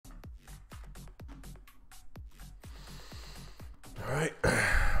Alright,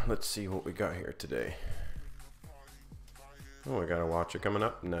 let's see what we got here today. Oh, we got a watcher coming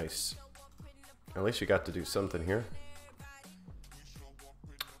up. Nice. At least we got to do something here.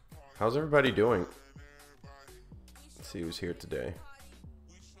 How's everybody doing? Let's see who's here today.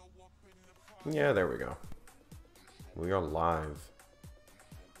 Yeah, there we go. We are live.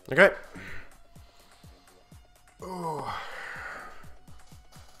 Okay. Oh.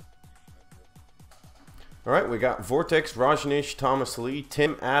 Alright, we got Vortex, Rajnish, Thomas Lee,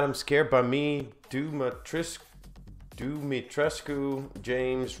 Tim Adams, Care by Me, Dumitrescu,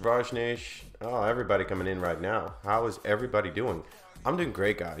 James, Rajnish. Oh, everybody coming in right now. How is everybody doing? I'm doing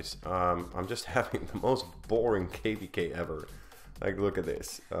great, guys. I'm just having the most boring KVK ever. Like, look at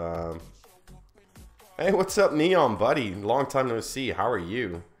this. Hey, what's up, Neon, buddy? Long time no see. How are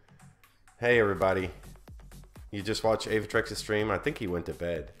you? Hey, everybody. You just watched Avatrex's stream? I think he went to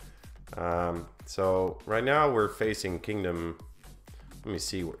bed. So right now we're facing Kingdom. Let me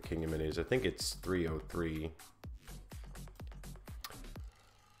see what Kingdom it is. I think it's 303.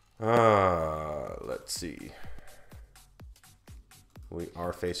 Let's see. We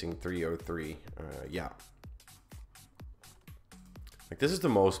are facing 303. Yeah. Like, this is the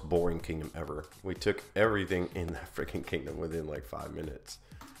most boring kingdom ever. We took everything in that freaking kingdom within like 5 minutes.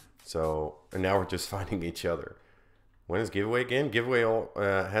 So, and now we're just finding each other. When is giveaway again? Giveaway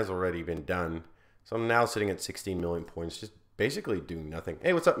has already been done. So I'm now sitting at 16 million points, just basically doing nothing.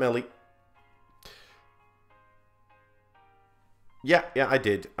 Hey, what's up, Melly? Yeah, I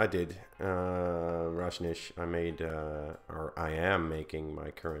did. Rashnish, I made, or I am making my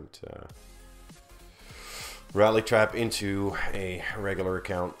current rally trap into a regular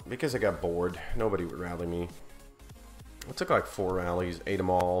account because I got bored. Nobody would rally me. It took like 4 rallies, ate them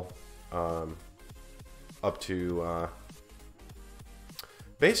all, up to,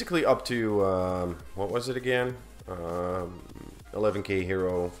 basically up to, what was it again? 11k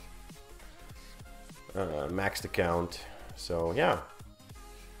hero, maxed account. So, yeah.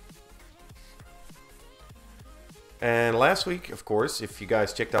 And last week, of course, if you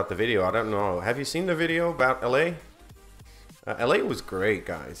guys checked out the video, I don't know, have you seen the video about LA? LA was great,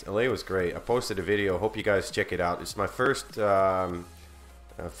 guys. LA was great. I posted a video. Hope you guys check it out. It's my first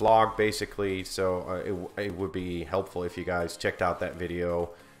vlog, basically, so it would be helpful if you guys checked out that video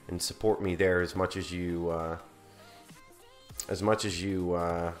and support me there as much as you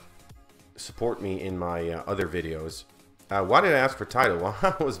support me in my other videos. Why did I ask for title? Well,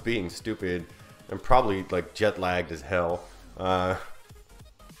 I was being stupid and probably like jet lagged as hell. I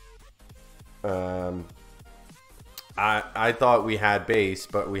thought we had base,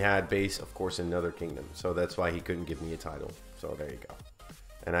 but we had base, of course, in another kingdom. So that's why he couldn't give me a title. So there you go.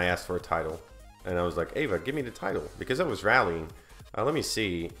 And I asked for a title. And I was like, Ava, give me the title. Because I was rallying. Let me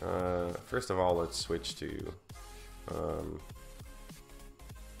see. First of all, let's switch to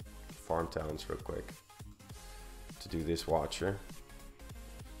Farm Towns real quick to do this watcher.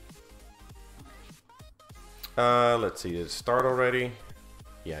 Let's see, did it start already?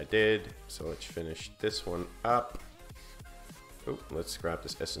 Yeah, I did. So let's finish this one up. Oh, let's grab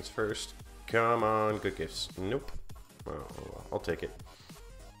this essence first. Come on, good gifts. Nope. Oh, well, I'll take it.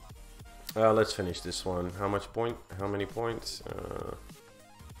 Let's finish this one. How many points?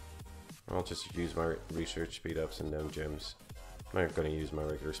 I'll just use my research speed ups and them gems. I'm not gonna use my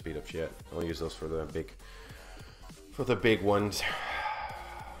regular speed ups yet. I'll use those for the big ones.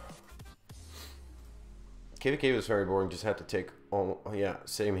 KVK was very boring. Just had to take. Oh yeah,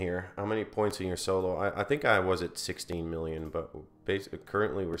 same here. How many points in your solo? I think I was at 16 million, but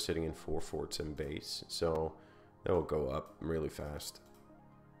currently we're sitting in 4 forts in base, so that will go up really fast.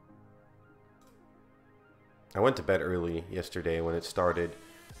 I went to bed early yesterday when it started,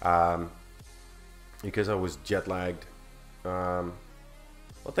 because I was jet lagged. Well,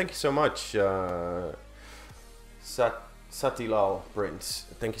 thank you so much, Satilal Prince.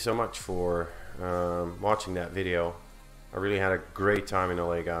 Thank you so much for watching that video. I really had a great time in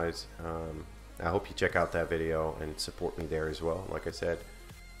LA, guys. I hope you check out that video and support me there as well. Like I said,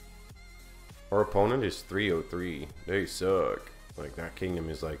 our opponent is 303. They suck. Like, that kingdom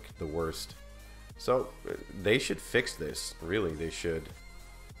is like the worst. So they should fix this. Really, they should.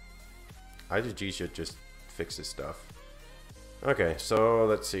 IGG should just fix this stuff. Okay, so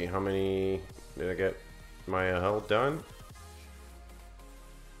let's see. How many did I get my hell done?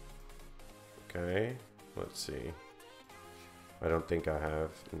 Okay, let's see. I don't think I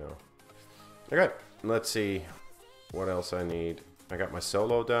have. No. Okay, let's see what else I need. I got my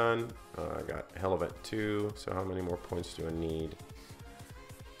solo done. I got Hell Event 2. So how many more points do I need?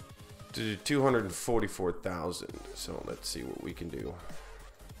 To do 244,000. So let's see what we can do.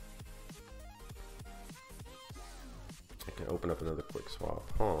 I can open up another quick swap.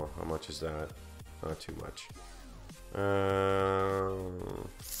 Huh, how much is that? Not too much.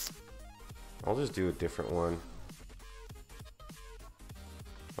 I'll just do a different one.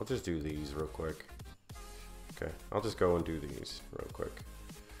 I'll just do these real quick. Okay, I'll just go and do these real quick.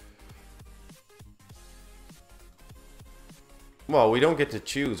 Well, we don't get to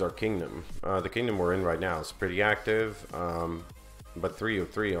choose our kingdom. The kingdom we're in right now is pretty active, but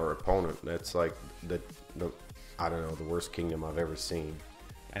 303, our opponent, that's like the I don't know, the worst kingdom I've ever seen.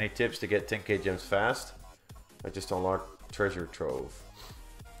 Any tips to get 10k gems fast? I just unlocked treasure trove.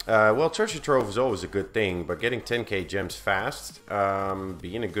 Well, treasure trove is always a good thing, but getting 10k gems fast,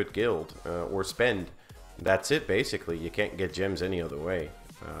 be in a good guild, or spend. That's it, basically. You can't get gems any other way.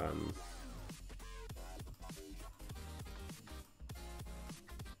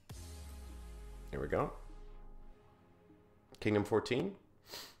 Here we go. Kingdom 14.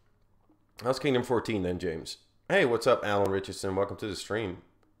 How's Kingdom 14 then, James? Hey, what's up, Alan Richardson? Welcome to the stream.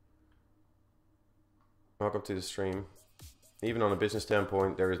 Welcome to the stream. Even on a business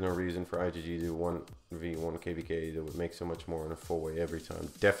standpoint, there is no reason for IGG to do 1v1 KVK that would make so much more in a full way every time.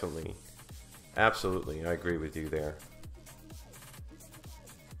 Definitely. Absolutely. I agree with you there.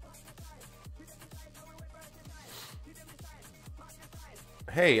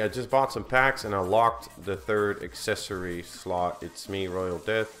 Hey, I just bought some packs and I locked the third accessory slot. It's me, Royal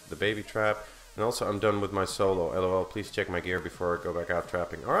Death, the baby trap, and also I'm done with my solo. LOL, please check my gear before I go back out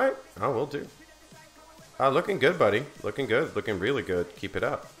trapping. Alright, I will do. Looking good, buddy. Looking good. Looking really good. Keep it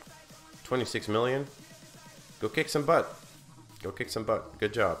up. 26 million. Go kick some butt. Go kick some butt.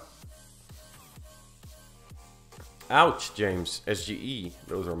 Good job. Ouch, James. SGE.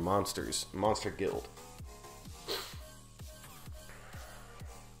 Those are monsters. Monster Guild.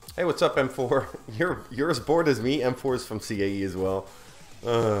 Hey, what's up, M4? You're as bored as me. M4 is from CAE as well.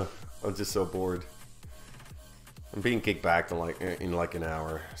 I'm just so bored. I'm being kicked back in like an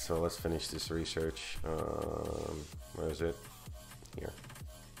hour. So let's finish this research. Where is it? Here.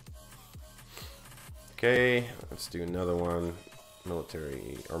 Okay, let's do another one.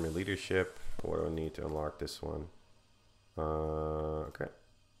 Military army leadership. What do I need to unlock this one? Okay.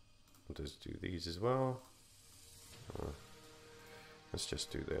 I'll just do these as well. Let's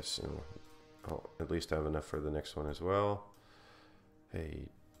just do this, and I'll at least have enough for the next one as well. Hey,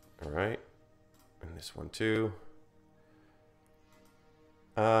 all right, and this one too.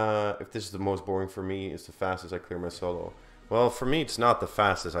 If this is the most boring for me, it's the fastest I clear my solo. Well, for me, it's not the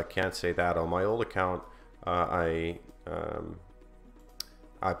fastest. I can't say that. On my old account, I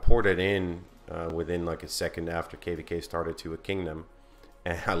ported in within like a second after KVK started to a kingdom,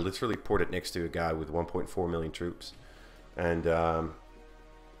 and I literally poured it next to a guy with 1.4 million troops. And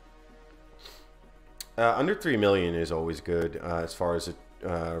under 3 million is always good as far as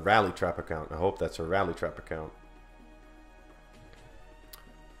a rally trap account. I hope that's a rally trap account.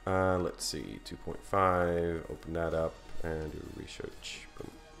 Let's see, 2.5, open that up and do research.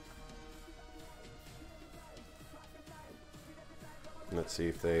 Boom. Let's see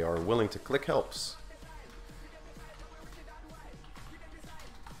if they are willing to click helps.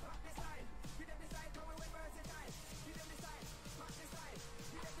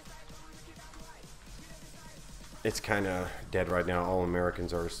 It's kind of dead right now. All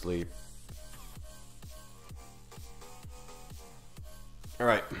Americans are asleep. All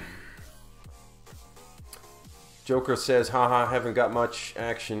right. Joker says, haha, haven't got much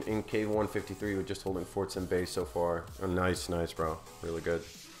action in K153. We're just holding forts and base so far. Oh, nice, nice, bro. Really good.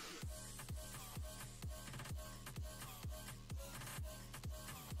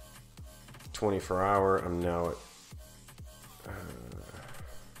 $24 I'm now at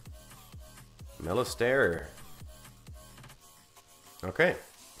Melister. Okay,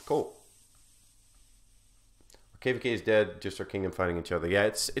 cool. KVK is dead. Just our kingdom fighting each other. Yeah,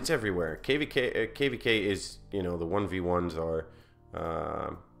 it's everywhere. KVK is, you know, the 1v1s are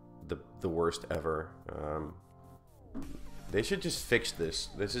the worst ever. They should just fix this.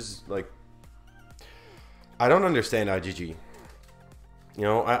 This is like, I don't understand IGG. You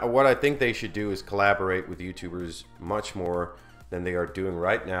know, what I think they should do is collaborate with YouTubers much more than they are doing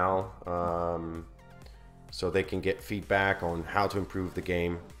right now. So they can get feedback on how to improve the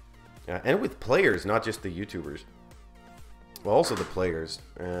game. And with players, not just the YouTubers. Well, also the players.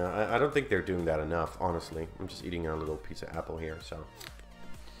 I don't think they're doing that enough, honestly. I'm just eating a little piece of apple here, so.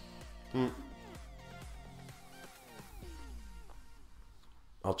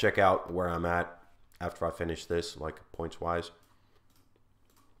 I'll check out where I'm at after I finish this, like points-wise.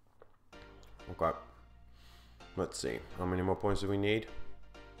 Okay. Let's see. How many more points do we need?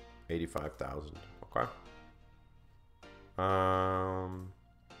 85,000. Okay.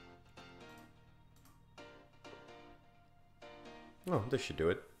 Oh, this should do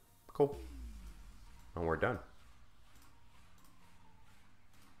it. Cool. And we're done.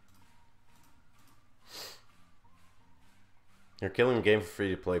 You're killing the game for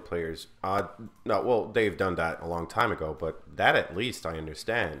free-to-play players. No, well, they've done that a long time ago, but that at least I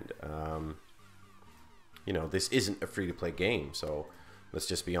understand. You know, this isn't a free-to-play game, so let's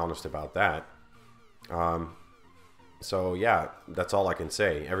just be honest about that. So yeah, that's all I can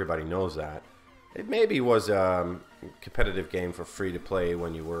say. Everybody knows that. It maybe was a competitive game for free-to-play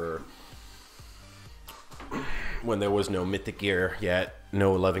when you were... when there was no Mythic Gear yet,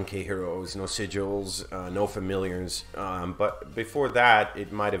 no 11k heroes, no sigils, no familiars. But before that,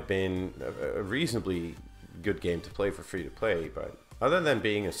 it might have been a reasonably good game to play for free-to-play. But other than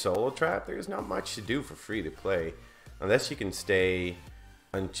being a solo trap, there's not much to do for free-to-play. Unless you can stay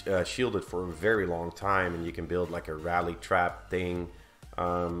shielded for a very long time and you can build like a rally trap thing.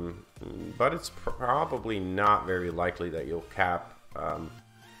 But it's probably not very likely that you'll cap an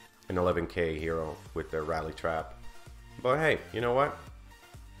 11k hero with their rally trap. But hey, you know what?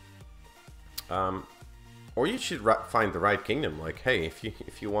 Or you should find the right kingdom. Like, hey,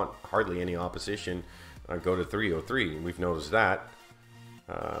 if you want hardly any opposition, go to 303. We've noticed that.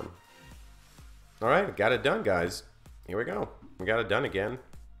 All right, got it done, guys. Here we go. We got it done again.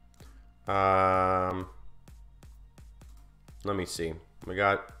 Let me see. We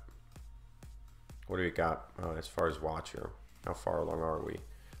got... What do we got as far as watcher? How far along are we?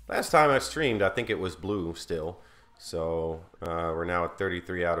 Last time I streamed, I think it was blue still. So we're now at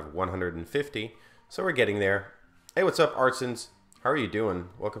 33 out of 150. So we're getting there. Hey, what's up, Artsons? How are you doing?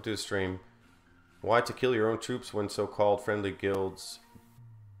 Welcome to the stream. Why to kill your own troops when so-called friendly guilds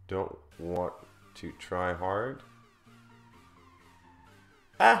don't want to try hard?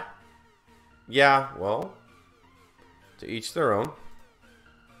 Ah! Yeah, well, to each their own.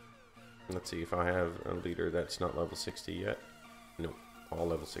 Let's see if I have a leader that's not level 60 yet. Nope, all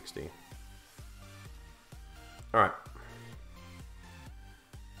level 60. Alright.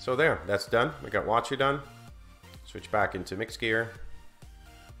 So there, that's done. We got Watcher done. Switch back into mixed gear.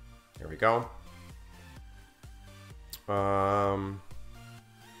 There we go.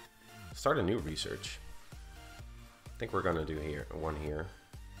 Start a new research. I think we're gonna do one here.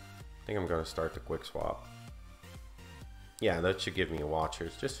 I think I'm gonna start the quick swap. Yeah, that should give me a Watcher.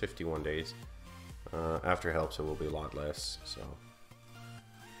 It's just 51 days. After helps, it will be a lot less. So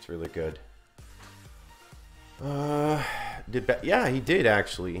it's really good. Yeah, he did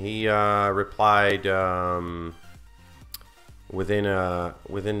actually. He replied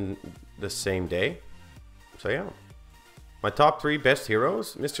within the same day. So yeah, my top 3 best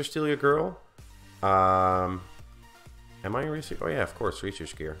heroes: Mr. Steal Your Girl. Am I in research? Oh yeah, of course,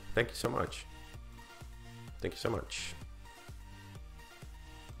 research gear. Thank you so much. Thank you so much.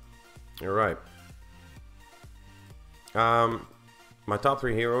 All right. My top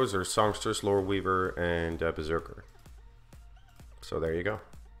 3 heroes are Songstress, Lore Weaver, and Berserker. So there you go.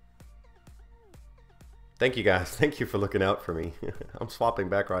 Thank you guys. Thank you for looking out for me. I'm swapping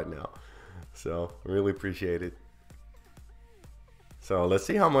back right now. So really appreciate it. So let's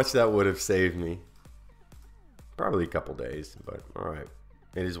see how much that would have saved me. Probably a couple days, but alright.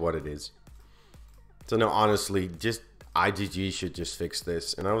 It is what it is. So no, honestly, just IGG should just fix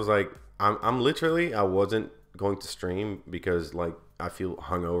this. And I was like, I'm literally, I wasn't going to stream because like I feel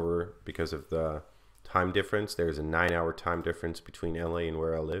hungover because of the time difference. There's a 9-hour time difference between LA and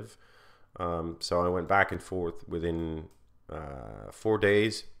where I live. So I went back and forth within 4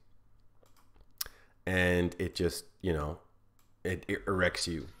 days, and it just, you know, it wrecks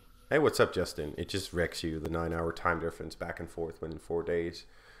you. Hey, what's up, Justin? It just wrecks you, the 9-hour time difference back and forth within 4 days.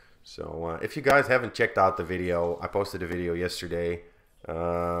 So if you guys haven't checked out the video, I posted a video yesterday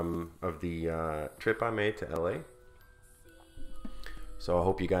of the trip I made to LA. So I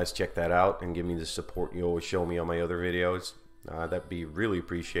hope you guys check that out and give me the support you always show me on my other videos. That'd be really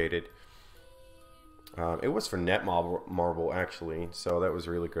appreciated. It was for Netmarble actually, so that was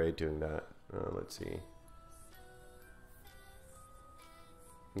really great doing that. Let's see.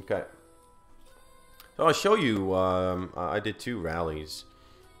 Okay. So I'll show you, I did 2 rallies.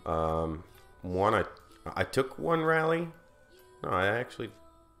 One, I took 1 rally. No, I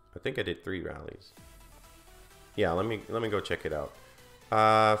think I did 3 rallies. Yeah, let me go check it out.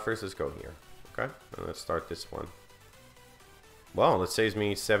 First, let's go here. Okay, and let's start this one. Well, it saves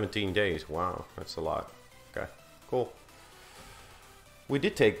me 17 days. Wow, that's a lot. Okay, cool. We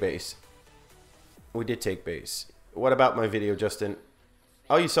did take base. We did take base. What about my video, Justin?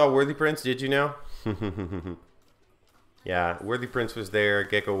 Oh, you saw Worthy Prince, did you now? Yeah, Worthy Prince was there.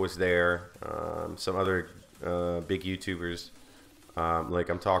 Gecko was there. Some other big YouTubers. Like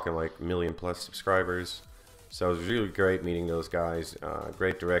I'm talking like 1 million+ subscribers. So it was really great meeting those guys.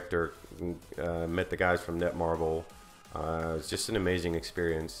 Great director. Met the guys from Netmarble. It was just an amazing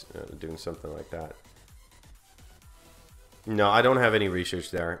experience doing something like that. No, I don't have any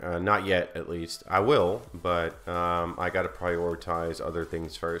research there. Not yet, at least. I will, but I got to prioritize other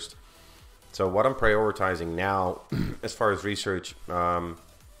things first. So what I'm prioritizing now, as far as research,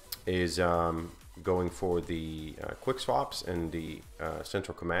 is going for the quick swaps and the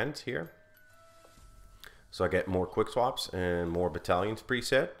central commands here. So I get more quick swaps and more battalions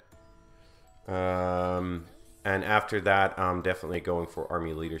preset. And after that, I'm definitely going for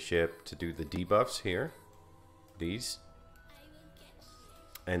army leadership to do the debuffs here. These.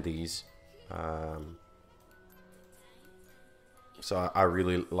 And these. So I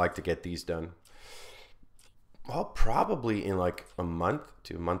really like to get these done. Well, probably in like a month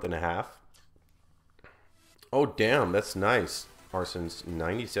to a month and a half. Oh, damn, that's nice. Arson's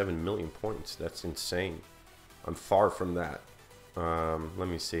 97 million points. That's insane. I'm far from that. Let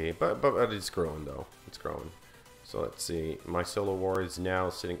me see. But it's growing, though. It's growing. So let's see. My solo war is now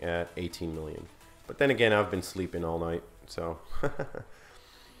sitting at 18 million. But then again, I've been sleeping all night. So...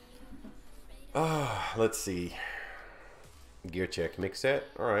 let's see. Gear check. Mix set.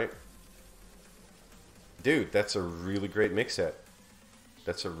 Alright. Dude, that's a really great mix set.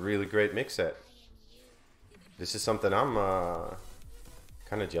 That's a really great mix set. This is something I'm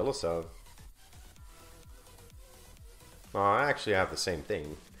kind of jealous of. Oh, I actually have the same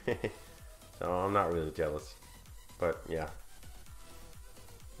thing. So I'm not really jealous. But yeah.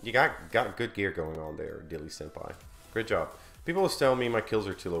 You got good gear going on there, Dilly Senpai. Great job. People always tell me my kills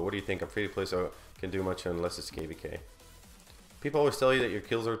are too low. What do you think? I'm free to play, so I can do much unless it's KVK. People always tell you that your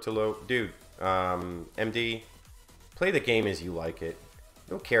kills are too low. Dude, MD, play the game as you like it.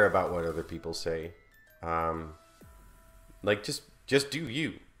 Don't care about what other people say. Like, just do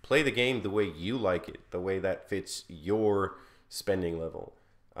you. Play the game the way you like it. The way that fits your spending level.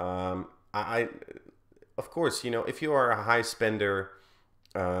 Of course, you know, if you are a high spender...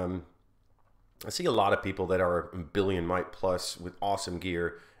 I see a lot of people that are a billion might plus with awesome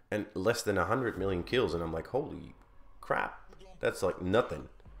gear and less than 100 million kills, and I'm like, holy crap, that's like nothing.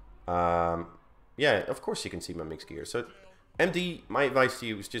 Yeah, of course you can see my mixed gear. So MD, my advice to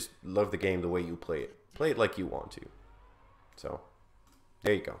you is just love the game the way you play it. Play it like you want to. So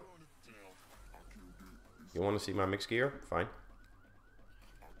there you go. You want to see my mixed gear? Fine.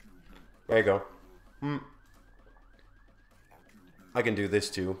 There you go. I can do this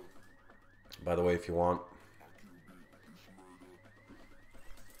too, by the way, if you want.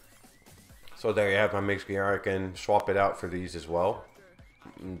 So there you have my mixed gear. I can swap it out for these as well.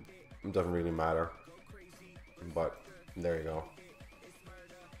 It doesn't really matter, but there you go.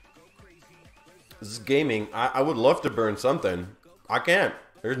 This is gaming. I would love to burn something. I can't.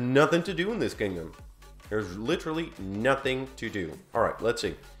 There's nothing to do in this kingdom. There's literally nothing to do. All right, let's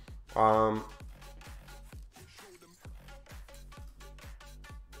see.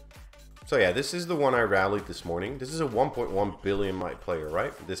 So yeah, this is the one I rallied this morning. This is a 1.1 billion might player,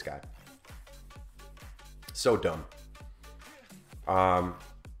 right? This guy. So dumb.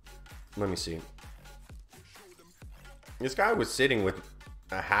 Let me see. This guy was sitting with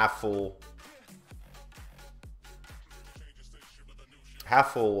a half full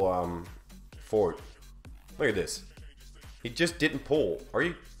fort. Look at this. He just didn't pull. Are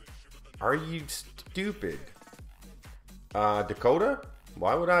you stupid? Dakota?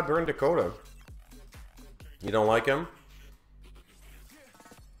 Why would I burn Dakota? You don't like him?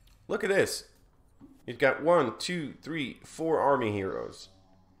 Look at this. He's got 1, 2, 3, 4 army heroes.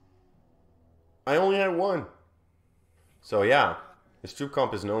 I only had 1. So yeah, his troop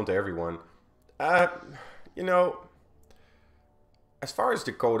comp is known to everyone. You know, as far as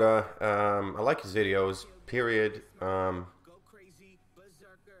Dakota, I like his videos, period. But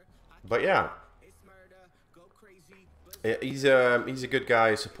yeah. He's a good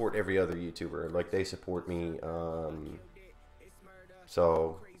guy. Support every other YouTuber. Like, they support me.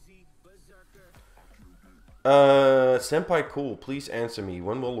 Senpai Cool, please answer me.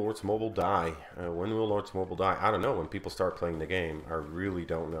 When will Lords Mobile die? When will Lords Mobile die? I don't know. When people start playing the game, I really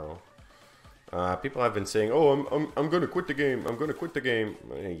don't know. People have been saying, "Oh, I'm gonna quit the game. I'm gonna quit the game."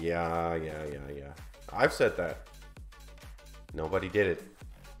 Yeah. I've said that. Nobody did it.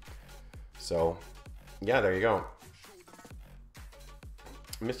 So, yeah, there you go.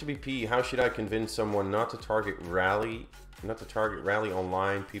 Mr. BP, how should I convince someone not to target rally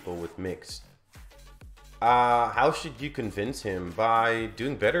online people with mix? How should you convince him? By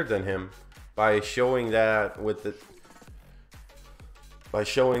doing better than him, by showing that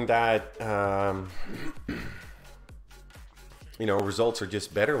you know, results are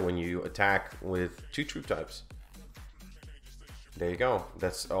just better when you attack with 2 troop types. There you go.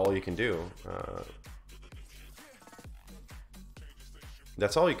 That's all you can do.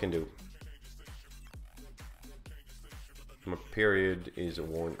 That's all you can do. My period is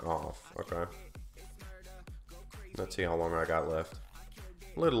worn off. Okay. Let's see how long I got left.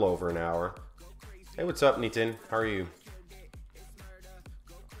 A little over an hour. Hey, what's up, Nitin? How are you?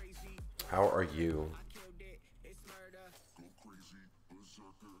 How are you?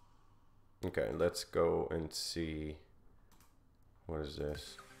 Okay, let's go and see. What is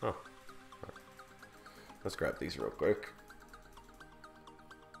this? Oh. Let's grab these real quick.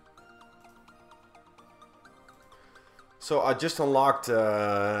 So I just unlocked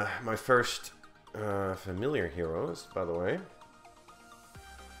my first familiar heroes, by the way.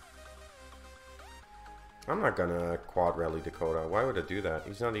 I'm not gonna quad rally Dakota. Why would I do that?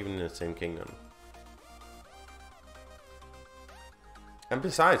 He's not even in the same kingdom. And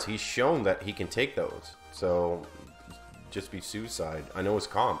besides, he's shown that he can take those. So, just be suicide. I know his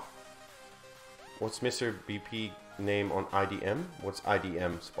comp. What's Mr. BP name on IDM? What's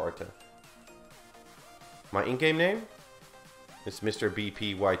IDM, Sparta? My in-game name? It's Mr.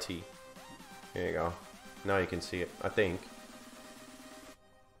 BPYT. There you go. Now you can see it, I think.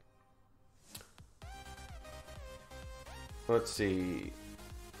 Let's see.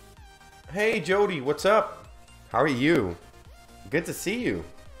 Hey, Jody, what's up? How are you? Good to see you.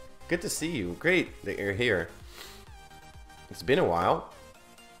 Good to see you. Great that you're here. It's been a while.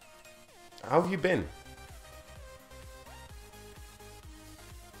 How have you been?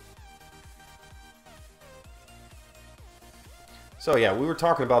 So yeah, we were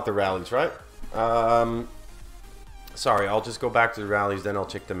talking about the rallies, right? Sorry, I'll just go back to the rallies, then I'll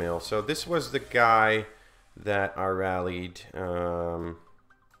check the mail. So this was the guy that I rallied. Let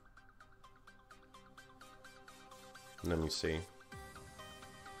me see.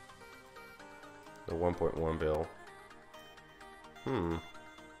 The 1.1 bill.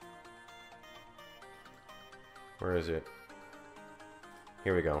 Where is it?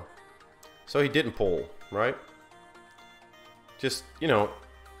 Here we go. So he didn't pull, right? Just, you know,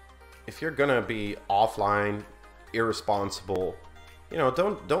 if you're gonna be offline, irresponsible, you know,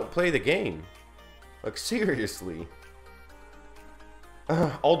 don't play the game. Like, seriously.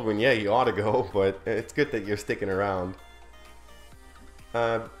 Aldwin, yeah, you ought to go, but it's good that you're sticking around.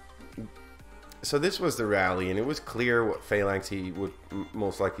 So this was the rally, and it was clear what phalanx he would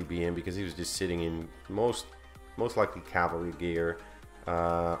most likely be in, because he was just sitting in most likely cavalry gear,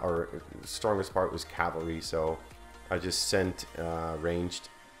 or the strongest part was cavalry. So I just sent ranged.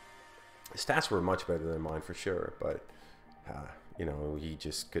 His stats were much better than mine for sure, but you know, he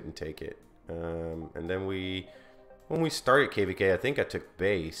just couldn't take it. And then when we started KVK, I think I took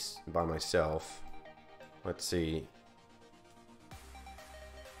base by myself. Let's see.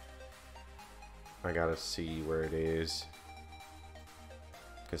 I gotta see where it is,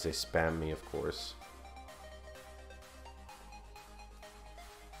 because they spam me, of course.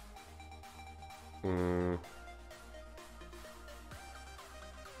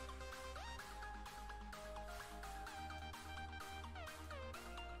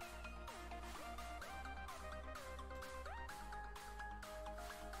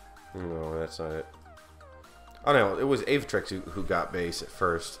 No, that's not it. Oh no, it was Avatrex who got base at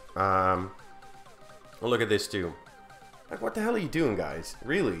first. Well, look at this too. Like, what the hell are you doing, guys?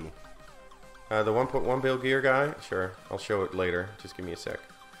 Really? The 1.1 bill gear guy? Sure, I'll show it later. Just give me a sec.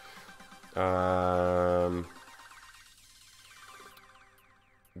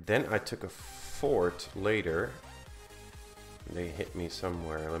 Then I took a fort later. They hit me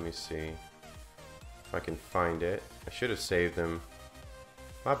somewhere. Let me see if I can find it. I should have saved them.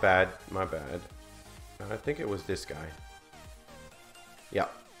 My bad. My bad. I think it was this guy.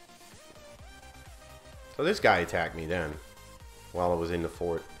 Yep. So this guy attacked me then, while I was in the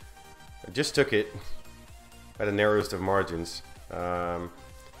fort. I just took it at the narrowest of margins.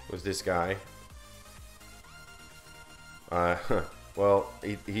 Was this guy. Well,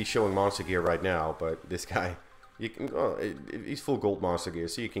 he's showing monster gear right now, but this guy, you can, he's full gold monster gear,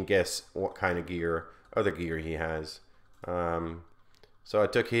 so you can guess what kind of gear, other gear he has. So I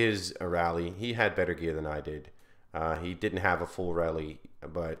took his rally. He had better gear than I did. He didn't have a full rally,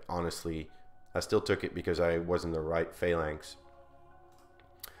 but honestly, I still took it because I wasn't the right phalanx.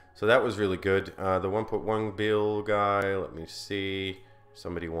 So that was really good. The 1.1 bill guy, let me see.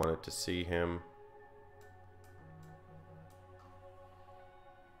 Somebody wanted to see him.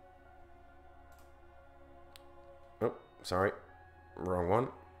 Oh, sorry. Wrong one.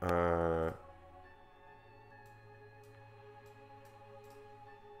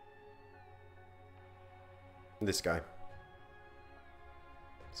 This guy.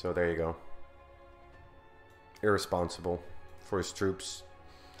 So there you go. Irresponsible for his troops.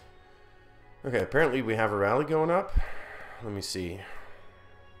 Okay, apparently we have a rally going up. Let me see.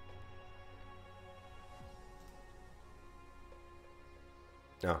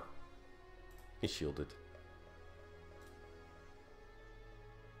 No. He's shielded.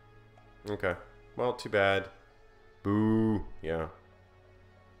 Okay. Well, too bad. Boo. Yeah.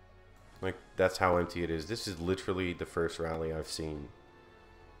 Like, that's how empty it is. This is literally the first rally I've seen.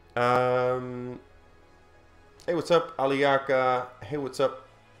 Hey, what's up, Aliaka? Hey, what's up,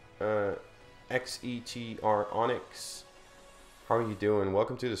 XETR Onyx? How are you doing?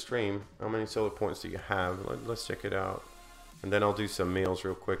 Welcome to the stream. How many solar points do you have? Let's check it out. And then I'll do some mails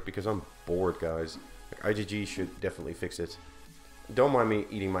real quick because I'm bored, guys. Like, IGG should definitely fix it. Don't mind me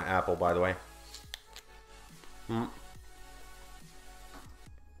eating my apple, by the way.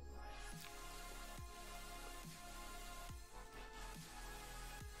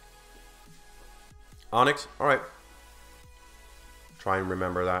 Onyx? Alright. Try and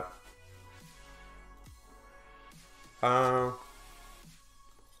remember that.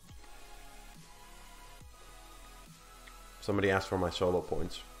 Somebody asked for my solo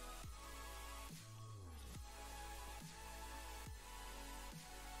points.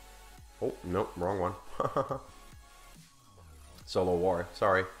 Oh, nope, wrong one. Solo War,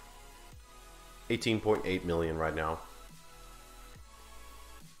 sorry. 18.8 million right now.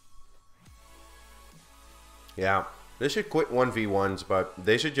 Yeah, they should quit 1v1s, but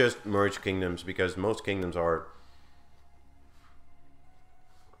they should just merge kingdoms because most kingdoms are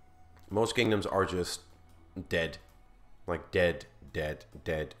just dead. Like dead,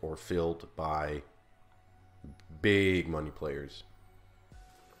 or filled by big money players.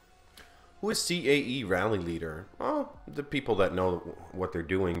 Who is CAE rally leader? Well, the people that know what they're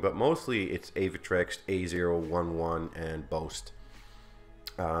doing, but mostly it's Avatrex, A011, and Boast.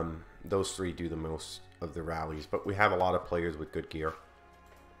 Those three do the most of the rallies, but we have a lot of players with good gear.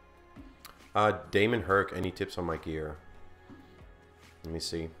 Damon Herc, any tips on my gear? Let me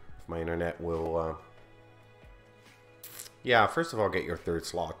see if my internet will... Yeah, first of all, get your third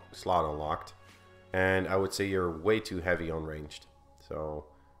slot unlocked. And I would say you're way too heavy on ranged. So,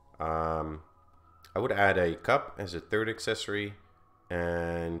 I would add a cup as a third accessory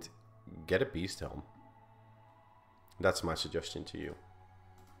and get a beast helm. That's my suggestion to you.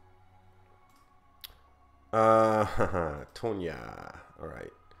 Tonya.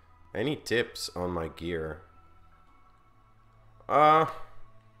 Alright. Any tips on my gear? You're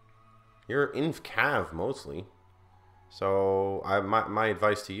in Cav mostly. So my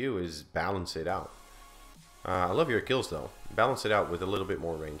advice to you is balance it out. I love your kills though. Balance it out with a little bit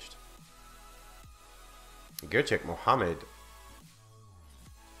more ranged. Gear check Mohammed.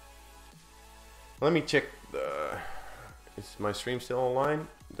 Let me check. Is my stream still online?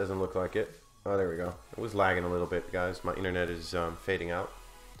 Doesn't look like it. Oh, there we go. It was lagging a little bit, guys. My internet is fading out.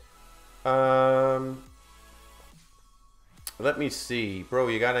 Let me see, bro.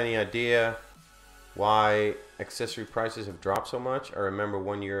 You got any idea why accessory prices have dropped so much? I remember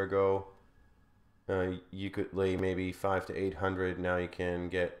 1 year ago, you could lay maybe 500 to 800. Now you can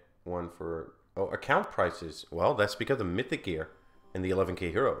get one for account prices. Well, that's because of Mythic gear and the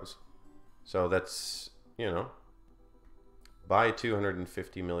 11k heroes. So that's, you know, buy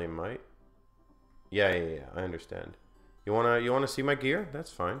 250 million might. Yeah. I understand. You wanna see my gear?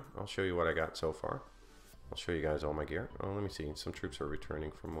 That's fine. I'll show you what I got so far. I'll show you guys all my gear. Oh, let me see. Some troops are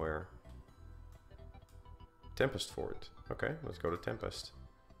returning from where? Tempest Fort. Okay, let's go to Tempest.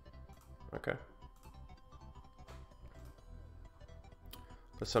 Okay.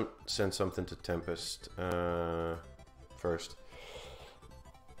 Let's send something to Tempest first.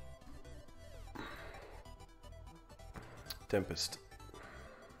 Tempest.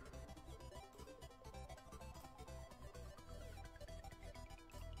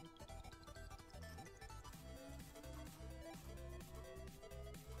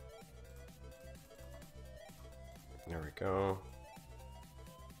 There we go.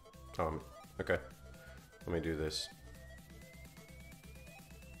 Okay. Let me do this.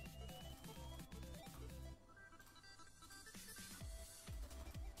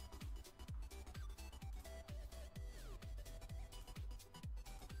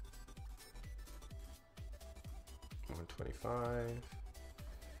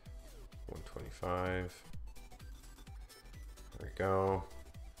 $125. There we go.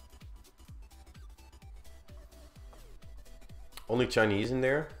 Only Chinese in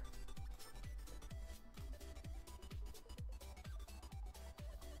there?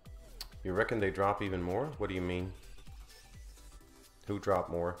 You reckon they drop even more? What do you mean? Who drop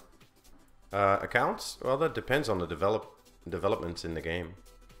more? Accounts? Well, that depends on the developments in the game.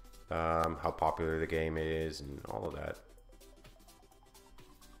 how popular the game is, and all of that.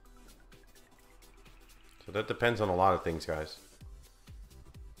 So that depends on a lot of things, guys.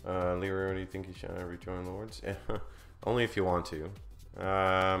 Leroy, do you think you should rejoin Lords? Only if you want to.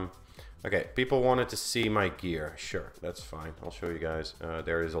 Okay, people wanted to see my gear. Sure, that's fine. I'll show you guys.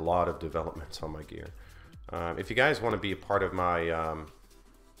 There is a lot of developments on my gear. If you guys want to be a part of my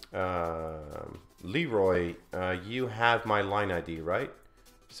Leroy, you have my line ID, right?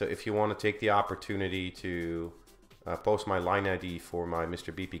 So if you want to take the opportunity to post my line ID for my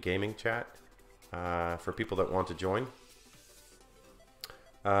Mr. BP Gaming chat, for people that want to join.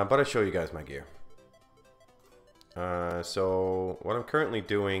 But I'll show you guys my gear. So what I'm currently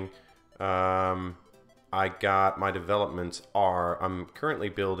doing, I got my developments are, I'm currently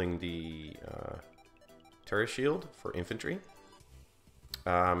building the turret shield for infantry.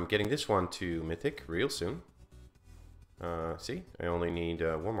 I'm getting this one to Mythic real soon. See, I only need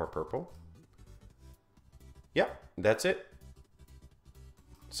one more purple. Yeah, that's it.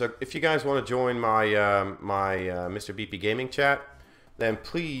 So if you guys want to join my Mr. BP Gaming chat, then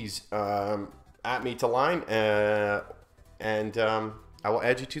please add me to line, and I will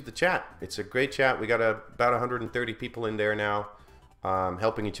add you to the chat. It's a great chat. We got about 130 people in there now,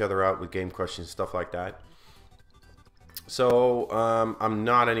 helping each other out with game questions, stuff like that. So I'm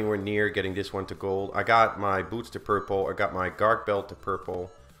not anywhere near getting this one to gold. I got my boots to purple. I got my guard belt to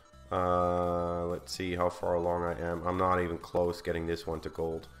purple. Let's see how far along I am. I'm not even close getting this one to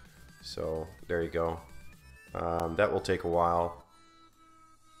gold. So there you go. That will take a while.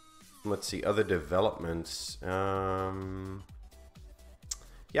 Let's see other developments. Yeah,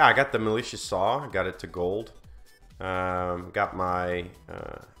 I got the malicious saw. I got it to gold. Got my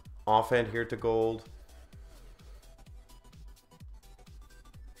offhand here to gold.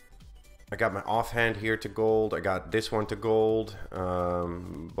 I got my offhand here to gold. I got this one to gold.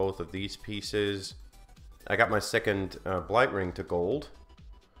 Both of these pieces. I got my second blight ring to gold.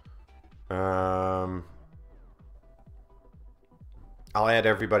 I'll add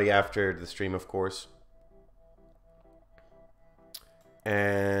everybody after the stream, of course.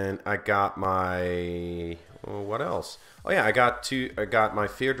 And I got my, oh, what else? Oh yeah, I got my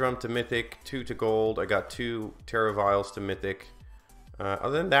fear drum to mythic, 2 to gold. I got 2 terror vials to mythic.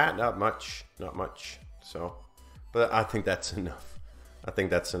 Other than that, not much. So, but I think that's enough. I think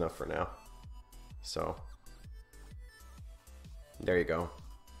that's enough for now. So, there you go.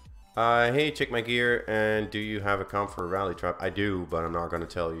 Hey, check my gear, and do you have a comp for a rally trap? I do, but I'm not going to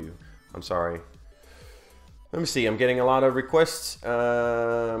tell you. I'm sorry. Let me see. I'm getting a lot of requests.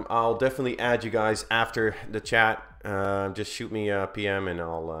 I'll definitely add you guys after the chat. Just shoot me a PM, and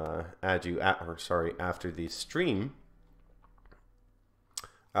I'll add you after the stream.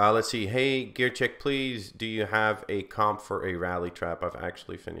 Let's see. Hey, gear check, please. Do you have a comp for a rally trap? I've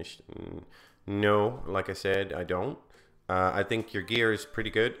actually finished. No, like I said, I don't. I think your gear is pretty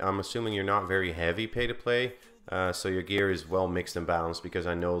good. I'm assuming you're not very heavy pay to play, so your gear is well mixed and balanced, because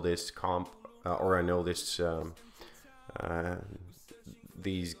I know this comp, or I know this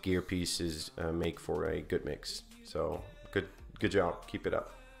these gear pieces make for a good mix. So good job. Keep it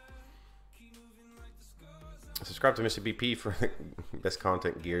up. Subscribe to Mr. BP for best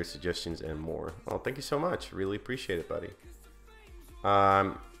content, gear suggestions, and more. Well, thank you so much. Really appreciate it, buddy.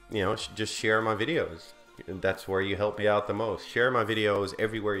 You know, just share my videos. That's where you help me out the most. Share my videos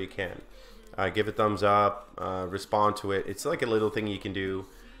everywhere you can. Give a thumbs up. Respond to it. It's like a little thing you can do.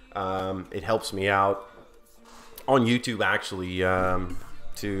 It helps me out on YouTube, actually.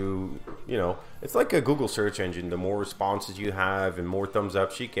 To, you know, it's like a Google search engine. The more responses you have and more thumbs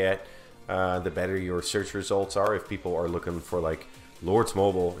ups you get, the better your search results are. If people are looking for like Lords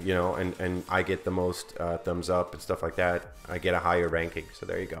Mobile, you know, and I get the most thumbs up and stuff like that, I get a higher ranking. So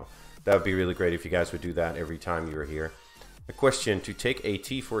there you go. That would be really great if you guys would do that every time you were here. A question: to take a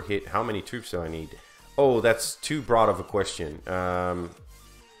T4 hit, how many troops do I need? Oh, that's too broad of a question.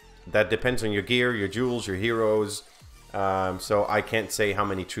 That depends on your gear, your jewels, your heroes. So I can't say how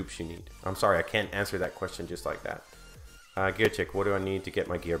many troops you need. I'm sorry, I can't answer that question just like that. Gear check. What do I need to get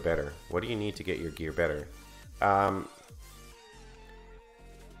my gear better? What do you need to get your gear better?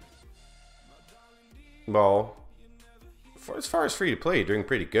 Well, as far as free to play, you're doing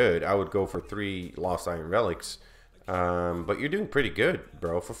pretty good. I would go for 3 Lost Iron Relics. But you're doing pretty good,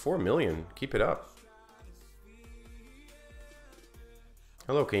 bro. For 4 million. Keep it up.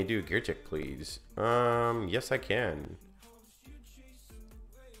 Hello, can you do a gear check, please? Yes, I can.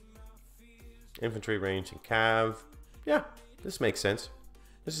 Infantry range and cav. Yeah, this makes sense.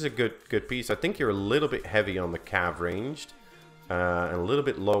 This is a good piece. I think you're a little bit heavy on the cav ranged, and a little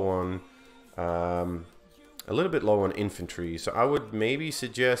bit low on a little bit low on infantry, so I would maybe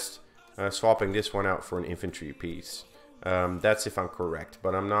suggest swapping this one out for an infantry piece. That's if I'm correct,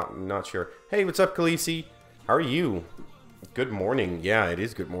 but I'm not sure. Hey, what's up, Khaleesi? How are you? Good morning. Yeah, it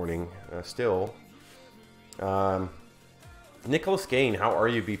is good morning. Still. Nicholas Kane, how are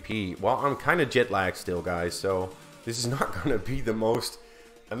you, BP? Well, I'm kind of jet lagged still, guys, so this is not going to be the most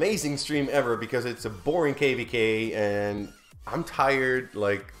amazing stream ever because it's a boring KVK and I'm tired.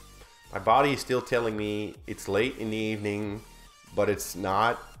 Like, my body is still telling me it's late in the evening, but it's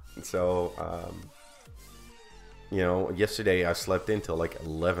not. So, you know, yesterday I slept until like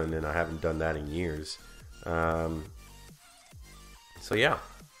 11 and I haven't done that in years. So yeah.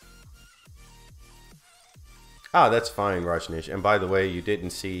 Ah, that's fine, Rajnish. And by the way, you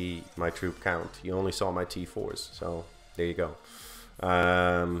didn't see my troop count. You only saw my T4s. So there you go.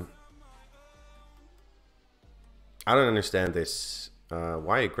 I don't understand this.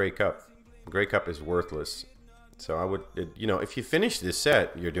 Why a Grey Cup? Grey Cup is worthless. So I would, you know, if you finish this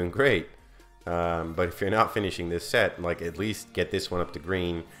set, you're doing great. But if you're not finishing this set, like at least get this one up to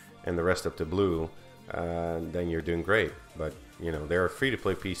green and the rest up to blue, then you're doing great. But, you know, there are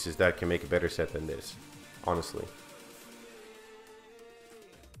free-to-play pieces that can make a better set than this, honestly.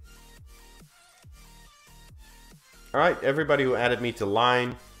 All right, everybody who added me to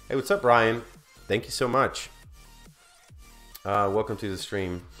line. Hey, what's up, Ryan? Thank you so much. Welcome to the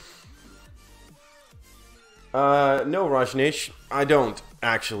stream. No, Rajnish, I don't,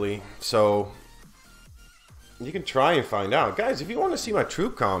 actually. So, you can try and find out. Guys, if you want to see my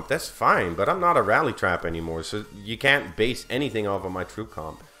troop comp, that's fine. But I'm not a rally trap anymore, so you can't base anything off of my troop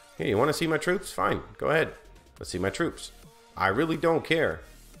comp. Hey, you want to see my troops? Fine, go ahead. Let's see my troops. I really don't care.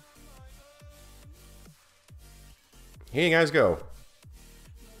 Here you guys go.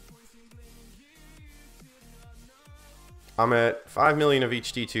 I'm at 5 million of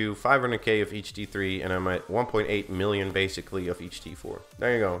each T2, 500k of each T3, and I'm at 1.8 million basically of each T4.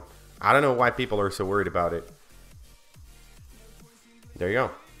 There you go. I don't know why people are so worried about it. There you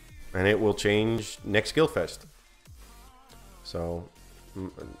go. And it will change next Guildfest. So,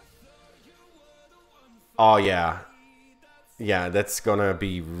 oh yeah. Yeah, that's gonna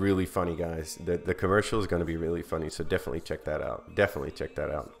be really funny, guys. The commercial is gonna be really funny, so definitely check that out. Definitely check that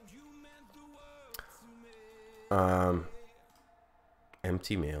out.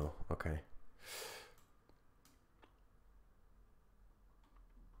 Empty mail. Okay.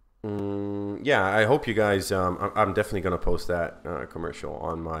 Yeah, I hope you guys. I'm definitely gonna post that commercial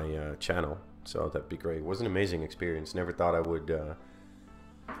on my channel, so that'd be great. It was an amazing experience. Never thought I would.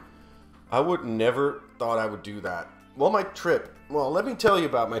 Never thought I would do that. Well, my trip. Well, let me tell you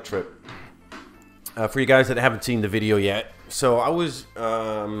about my trip. For you guys that haven't seen the video yet, so I was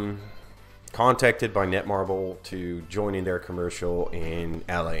contacted by Netmarble to join in their commercial in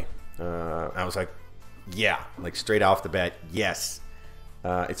LA. I was like, yeah, like straight off the bat, yes.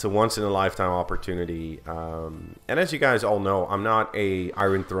 It's a once-in-a-lifetime opportunity. And as you guys all know, I'm not a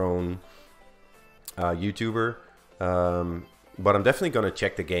Iron Throne YouTuber, but I'm definitely going to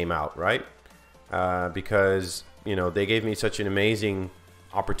check the game out, right? Because, you know, they gave me such an amazing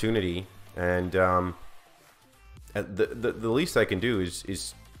opportunity, and the least I can do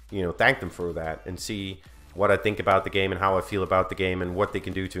is you know, thank them for that and see what I think about the game and how I feel about the game and what they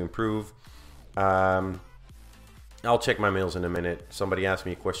can do to improve. I'll check my mails in a minute. Somebody asked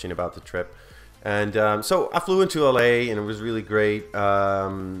me a question about the trip. And so I flew into LA and it was really great.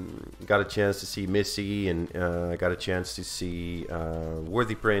 Got a chance to see Missy and got a chance to see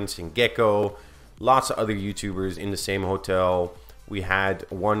Worthy Prince and Gecko. Lots of other YouTubers in the same hotel. We had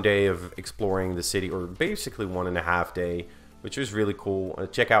one day of exploring the city, or basically 1.5 days, which was really cool.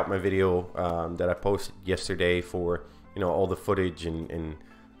 Check out my video that I posted yesterday for, you know, all the footage and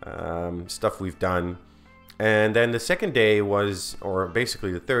stuff we've done. And then the second day was, or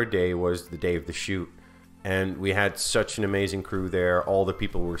basically the third day was the day of the shoot. And we had such an amazing crew there. All the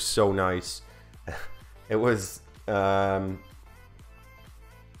people were so nice. It was, why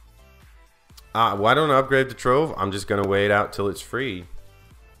don't I upgrade the Trove? I'm just going to wait out till it's free.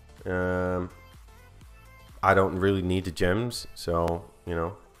 I don't really need the gems, so, you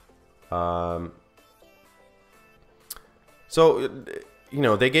know. So, you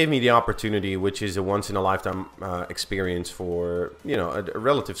know, they gave me the opportunity, which is a once-in-a-lifetime experience for, you know, a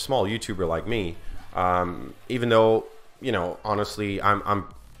relative small YouTuber like me. Even though, you know, honestly, I'm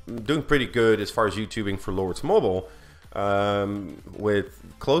doing pretty good as far as YouTubing for Lords Mobile, with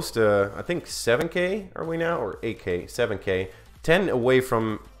close to, I think, 7K are we now, or 8K, 7K,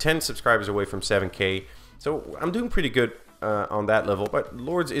 10 subscribers away from 7K. So I'm doing pretty good on that level, but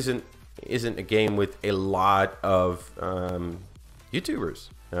Lords isn't a game with a lot of YouTubers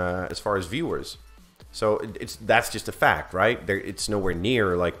as far as viewers. So that's just a fact, right? It's nowhere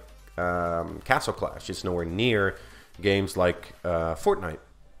near like Castle Clash. It's nowhere near games like Fortnite.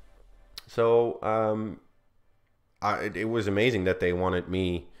 So it was amazing that they wanted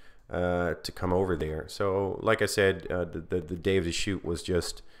me to come over there. So like I said, the day of the shoot was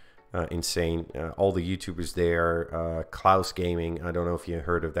just insane. All the YouTubers there, Klaus Gaming, I don't know if you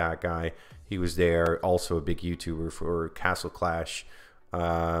heard of that guy. He was there, also a big YouTuber for Castle Clash.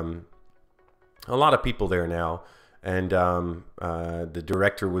 A lot of people there now, and the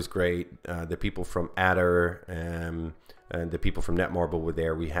director was great. The people from Adder and the people from Netmarble were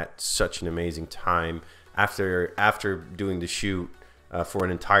there. We had such an amazing time. After doing the shoot for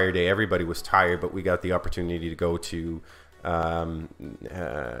an entire day, everybody was tired, but we got the opportunity to go to the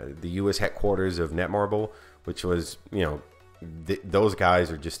U.S. headquarters of Netmarble, which was, you know, those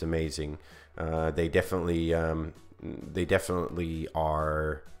guys are just amazing. They definitely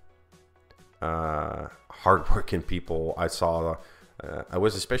are hardworking people. I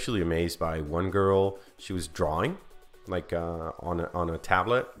was especially amazed by one girl. She was drawing like on a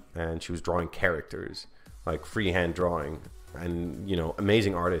tablet, and she was drawing characters, like freehand drawing, and you know,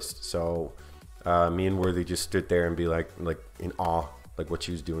 amazing artist. So me and Worthy just stood there and be like in awe, like what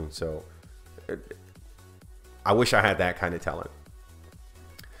she was doing. So I wish I had that kind of talent.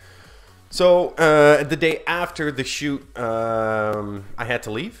 So the day after the shoot, I had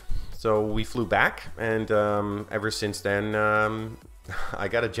to leave. So we flew back, and ever since then, I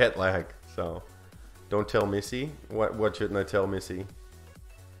got a jet lag. So don't tell Missy. What shouldn't I tell Missy?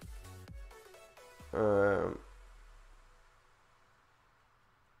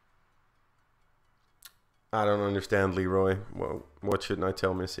 I don't understand, Leroy. Well, what shouldn't I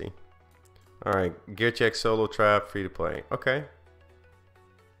tell Missy? All right, Gear Check Solo Trap, free to play. Okay.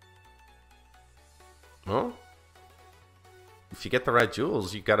 Well, if you get the right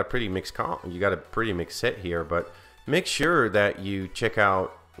jewels, you got a pretty mixed set here. But make sure that you check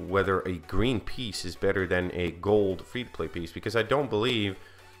out whether a green piece is better than a gold free to play piece, because I don't believe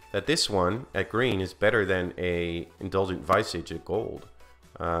that this one at green is better than a Indulgent Visage at gold,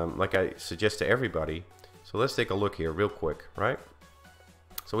 like I suggest to everybody. So let's take a look here real quick, right?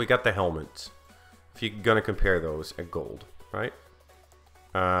 So we got the helmets. If you're gonna compare those at gold, right?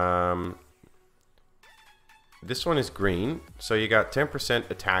 This one is green, so you got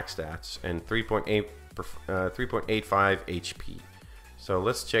 10% attack stats and 3.85 HP. So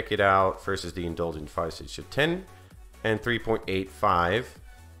let's check it out versus the Indulgent Visage. So 10 and 3.85,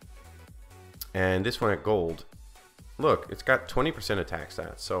 and this one at gold. Look, it's got 20% attack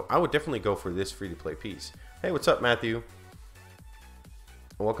stats. So I would definitely go for this free-to-play piece. Hey, what's up, Matthew?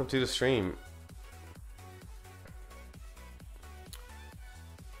 Welcome to the stream.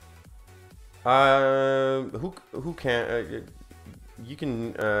 Who can you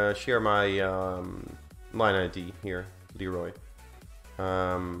can share my line ID here, Leroy.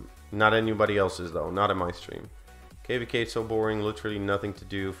 Not anybody else's though. Not in my stream. KVK so boring. Literally nothing to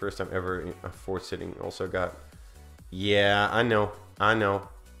do. First time ever in a fort sitting. Also got. Yeah, I know.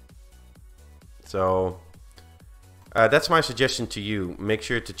 So that's my suggestion to you. Make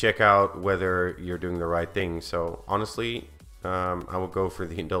sure to check out whether you're doing the right thing. So honestly, I will go for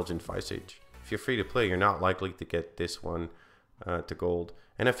the Indulgent Visage. If you're free to play, you're not likely to get this one to gold.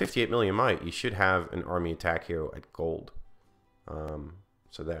 And at 58 million might, you should have an army attack hero at gold.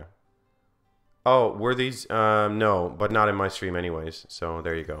 So there. Oh, were these? No, but not in my stream anyways. So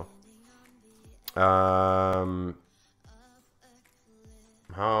there you go.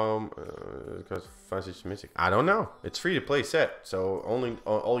 How? Because Visage missing. I don't know. It's free to play set. So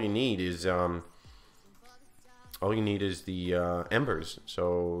all you need is the embers.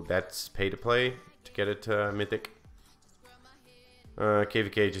 So that's pay to play to get it mythic.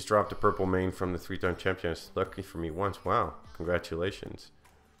 KVK just dropped a purple main from the 3-time champions. Lucky for me once. Wow, congratulations.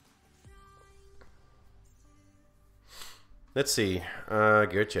 Let's see.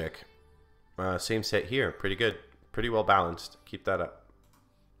 Gear check. Same set here. Pretty good. Pretty well balanced. Keep that up.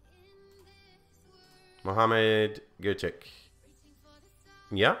 Mohammed, gear check.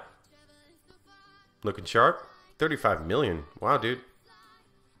 Yeah. Looking sharp. 35 million. Wow, dude.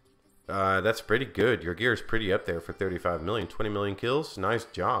 That's pretty good. Your gear is pretty up there for 35 million. 20 million kills. Nice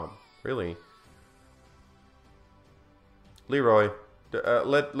job. Really. Leroy,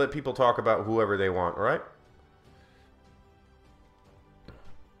 let people talk about whoever they want, all right?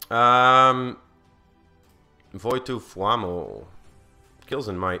 Voitu Fuamo. Kills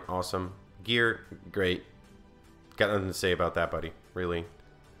and might, awesome. Gear, great. Got nothing to say about that, buddy. Really.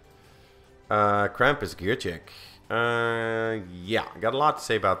 Krampus gear check. Yeah, got a lot to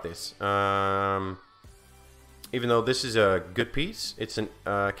say about this. Even though this is a good piece, it's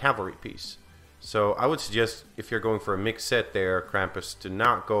a cavalry piece. So I would suggest, if you're going for a mixed set there, Krampus, to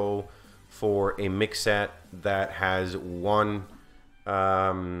not go for a mixed set that has one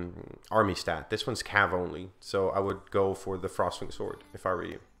army stat. This one's cav only, so I would go for the Frostwing Sword if I were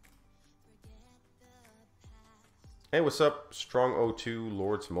you. Hey, what's up, Strong02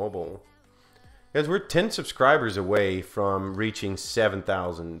 Lords Mobile? Guys, we're 10 subscribers away from reaching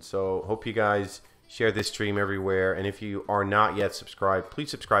 7,000, so hope you guys share this stream everywhere. And if you are not yet subscribed, please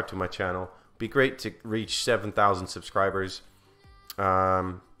subscribe to my channel. It'd be great to reach 7,000 subscribers.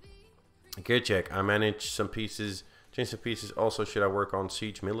 Gear check. I manage some pieces, change some pieces. Also, should I work on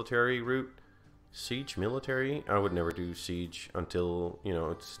siege military route? Siege military? I would never do siege until, you know,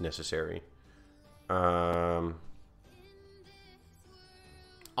 it's necessary.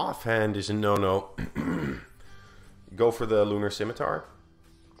 Offhand is a no-no. Go for the Lunar Scimitar.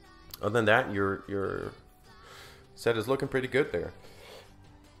 Other than that, your set is looking pretty good there.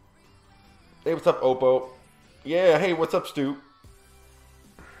 Hey, what's up, Oppo? Yeah, hey, what's up, Stu?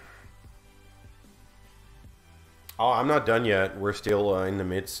 Oh, I'm not done yet. We're still in the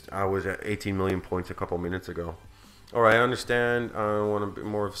midst. I was at 18 million points a couple minutes ago. All right, I understand. I want a bit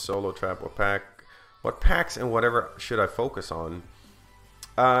more of a solo trap. What packs and whatever should I focus on?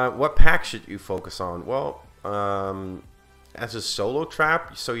 What pack should you focus on? Well, as a solo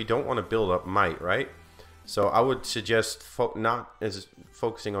trap, so you don't want to build up might, right? So I would suggest not as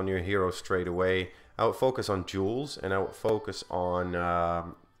focusing on your hero straight away. I would focus on jewels, and I would focus on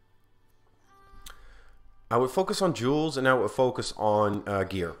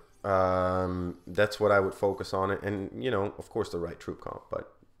gear. That's what I would focus on, and you know, of course, the right troop comp,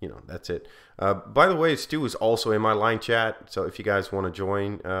 but. You know, that's it. By the way, Stu is also in my line chat, so if you guys want to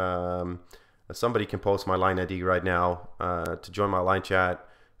join, somebody can post my line ID right now to join my line chat.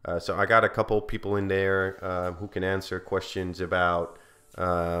 So I got a couple people in there who can answer questions about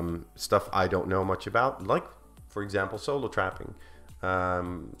stuff I don't know much about, like, for example, solo trapping.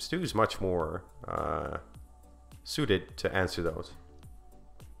 Stu's much more suited to answer those.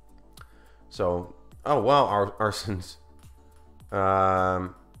 So, oh wow, Arsons.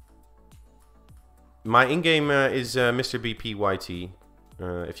 My in-game is Mr. BPYT.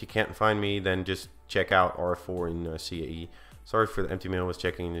 If you can't find me, then just check out R4 in CAE. Sorry for the empty mail. Was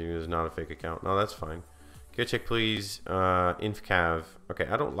checking. It was not a fake account. No, that's fine. Gear check, please. InfCav. Okay,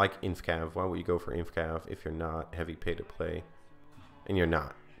 I don't like InfCav. Why would you go for InfCav if you're not heavy pay to play? And you're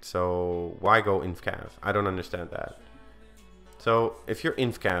not. So why go InfCav? I don't understand that. So if you're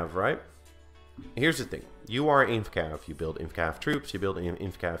InfCav, right? Here's the thing. You are InfCav. You build InfCav troops. You build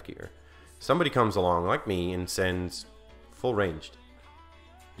InfCav gear. Somebody comes along like me and sends full ranged.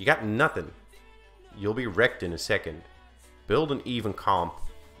 You got nothing. You'll be wrecked in a second. Build an even comp.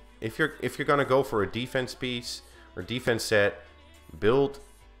 If you're gonna go for a defense piece or defense set, build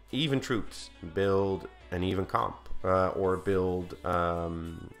even troops. Build an even comp or build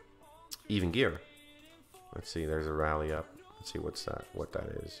even gear. Let's see. There's a rally up. Let's see what that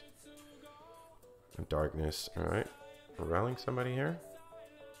is. Darkness. All right. We're rallying somebody here.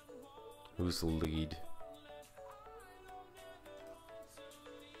 Who's the lead?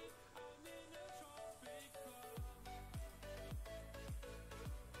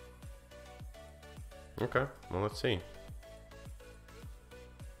 Okay, well, let's see.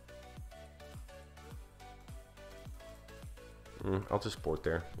 I'll just port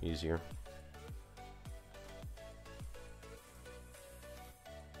there, easier.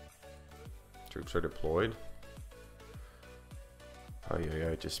 Troops are deployed. Oh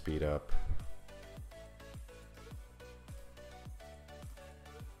yeah, just speed up.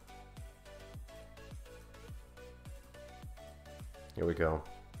 Here we go.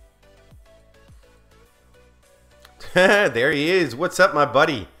 There he is. What's up, my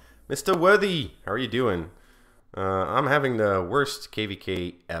buddy? Mr. Worthy. How are you doing? I'm having the worst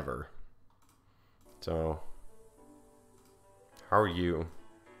KVK ever. So, how are you?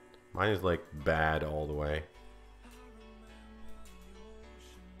 Mine is like bad all the way.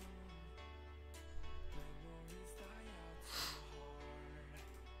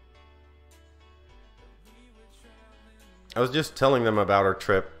 I was just telling them about our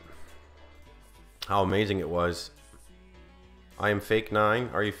trip. How amazing it was. I am fake 9.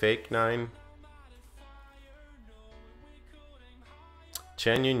 Are you fake 9?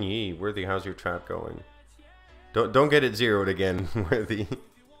 Chen Yun Yi, Worthy, how's your trap going? Don't get it zeroed again, Worthy.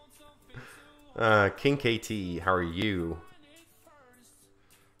 King KT, how are you?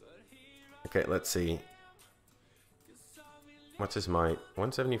 Okay, let's see. What's his might?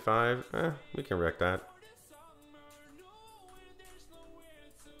 175? We can wreck that.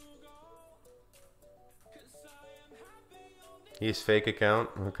 He's fake account?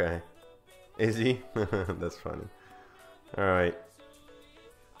 Okay. Is he? That's funny. Alright.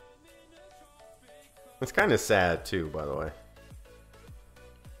 It's kind of sad too, by the way.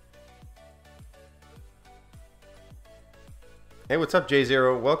 Hey, what's up,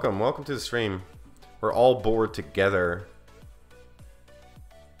 J0? Welcome. Welcome to the stream. We're all bored together.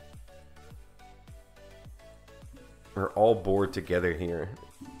 We're all bored together here.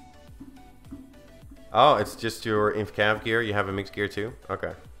 Oh, it's just your InfCav gear? You have a mixed gear too?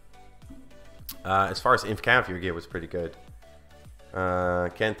 Okay. As far as InfCav, your gear was pretty good.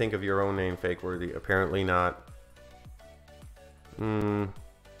 Can't think of your own name, Fake Worthy. Apparently not.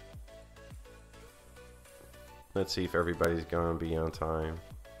 Let's see if everybody's gonna be on time.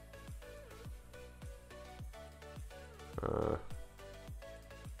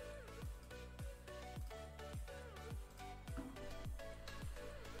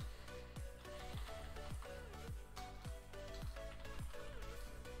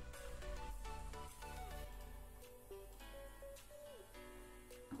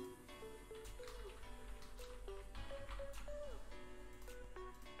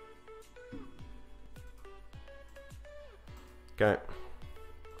 Okay.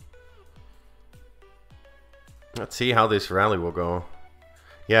 Let's see how this rally will go.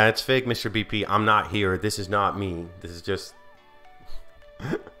 Yeah, it's fake, Mr. BP. I'm not here. This is not me. This is just...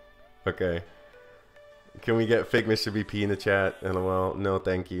 Okay. Can we get fake Mr. BP in the chat? LOL. No,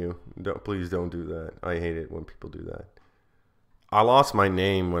 thank you. Please don't do that. I hate it when people do that. I lost my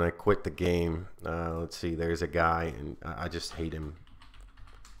name when I quit the game. Let's see. There's a guy, and I just hate him.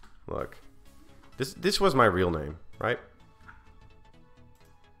 Look. This was my real name, right?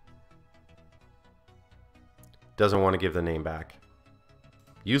 Doesn't want to give the name back.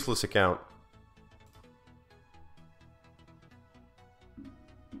 Useless account.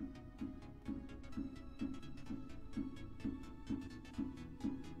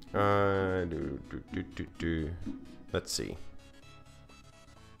 Let's see.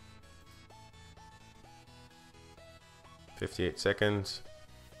 $58 seconds.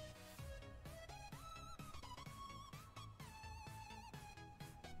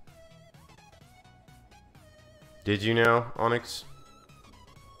 Did you now, Onyx?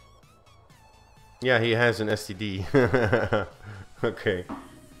 Yeah, he has an STD. Okay.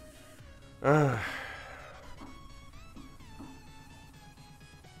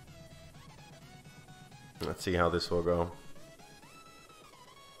 Let's see how this will go.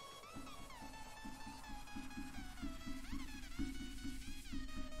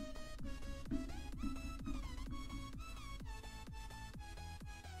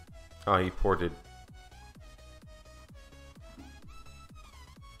 Oh, he ported.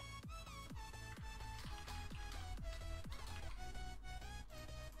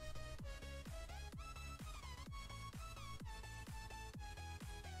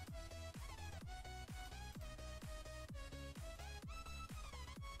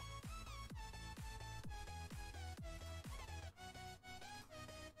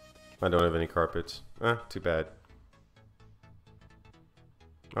 I don't have any carpets. Too bad.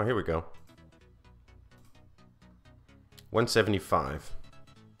 Oh, here we go. 175.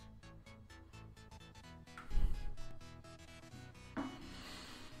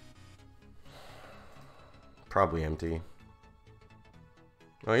 Probably empty.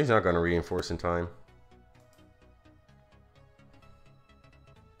 Oh, he's not going to reinforce in time.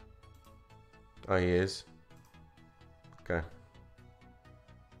 Oh, he is. Okay.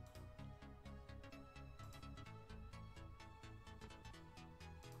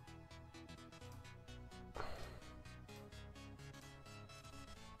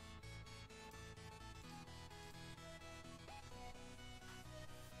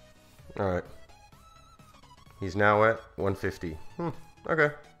 Alright. He's now at 150.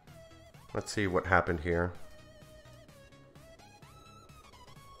 Okay. Let's see what happened here.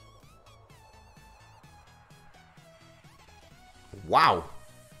 Wow!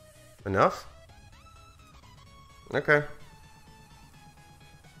 Enough? Okay.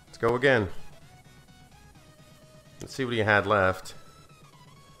 Let's go again. Let's see what he had left.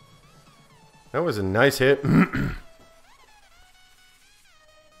 That was a nice hit.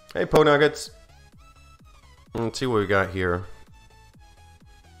 Hey, Po Nuggets. Let's see what we got here.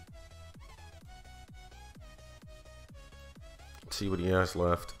 Let's see what he has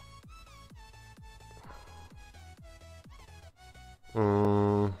left.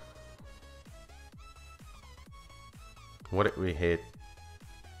 What did we hit?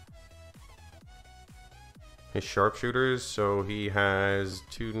 His sharpshooters, so he has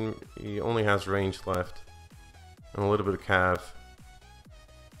he only has range left. And a little bit of cav.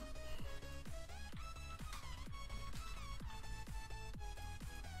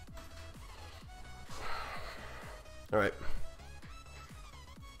 All right.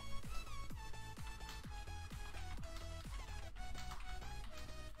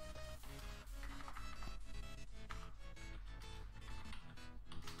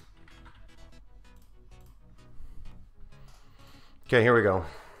 Okay, here we go.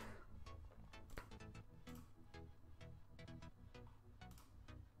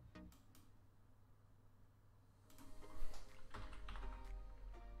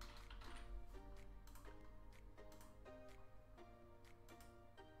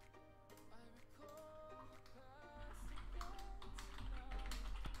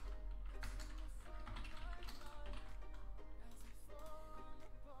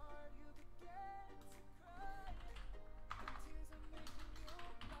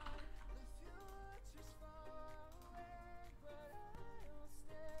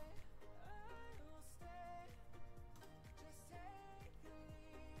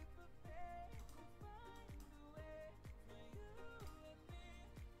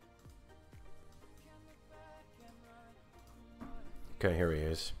 Okay, here he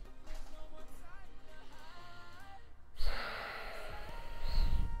is.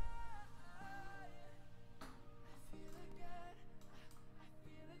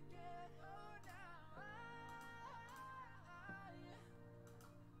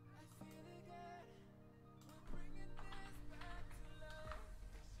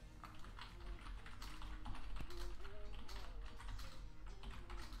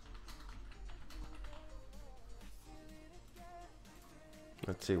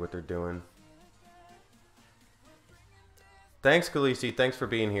 Let's see what they're doing. Thanks, Khaleesi. Thanks for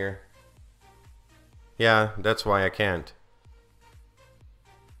being here. Yeah, that's why I can't.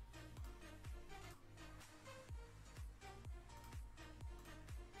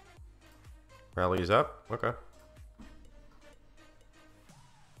 Rally's up. Okay.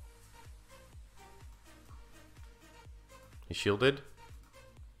 He shielded.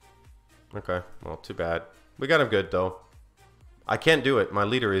 Okay. Well, too bad. We got him good, though. I can't do it. My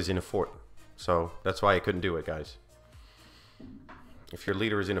leader is in a fort. So that's why I couldn't do it, guys. If your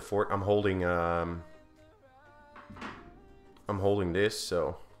leader is in a fort, I'm holding this,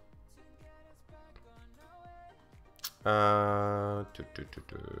 so yeah,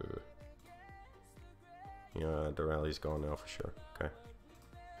 the rally's gone now for sure. Okay.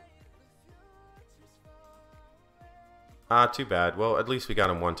 Too bad. Well, at least we got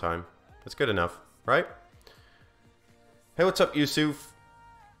him one time. That's good enough, right? Hey, what's up, Yusuf?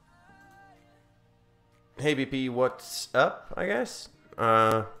 Hey, BP, what's up, I guess?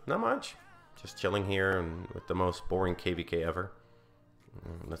 Not much. Just chilling here and with the most boring KVK ever.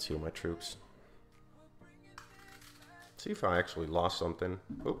 Let's heal my troops. See if I actually lost something.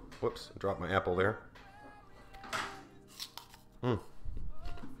 Oh, whoops. Dropped my apple there.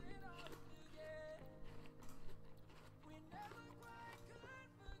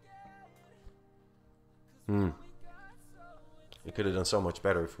 We could have done so much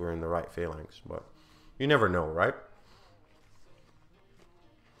better if we were in the right phalanx, but you never know, right?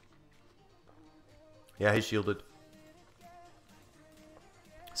 Yeah, he shielded.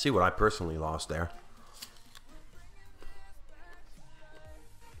 See what I personally lost there.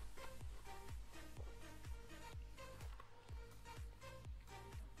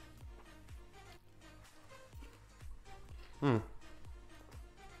 Hmm.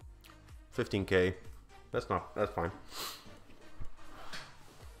 15K. That's fine.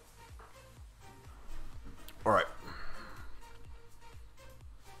 All right.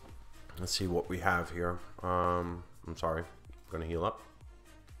 Let's see what we have here. I'm sorry. I'm gonna heal up.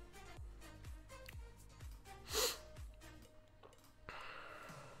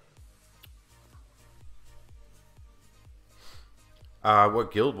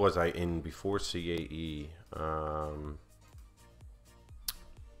 What guild was I in before CAE?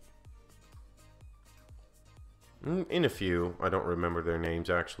 In a few. I don't remember their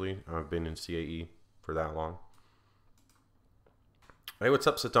names, actually. I've been in CAE for that long. Hey, what's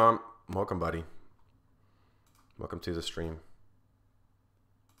up, Satam? Welcome, buddy. Welcome to the stream.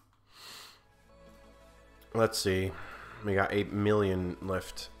 Let's see. We got 8 million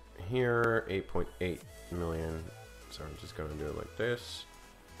left here. 8.8 million. So I'm just going to do it like this.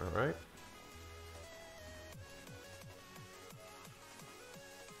 All right.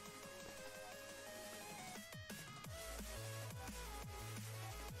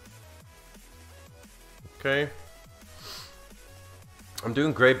 Okay. I'm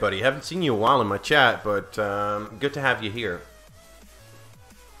doing great, buddy. Haven't seen you in a while in my chat, but good to have you here.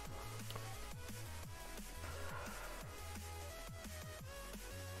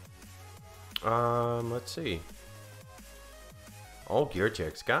 Let's see. All gear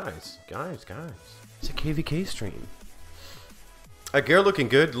checks. Guys. It's a KVK stream. Gear looking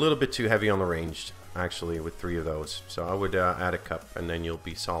good. A little bit too heavy on the ranged, actually, with 3 of those. So I would add a cup, and then you'll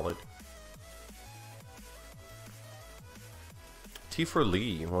be solid. T for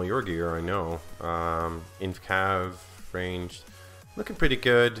Lee. Well, your gear, I know. Inf Cav, ranged. Looking pretty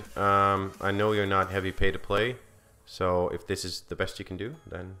good. I know you're not heavy pay to play. So if this is the best you can do,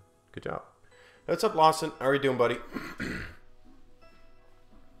 then good job. What's up, Lawson? How are you doing, buddy?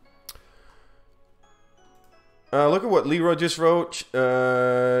 Look at what Leroy just wrote.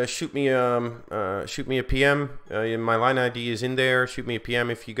 Shoot me a PM. My line ID is in there. Shoot me a PM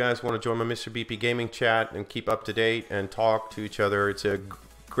if you guys want to join my Mr. BP Gaming chat and keep up to date and talk to each other. It's a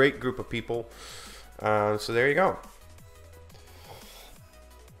great group of people. So there you go.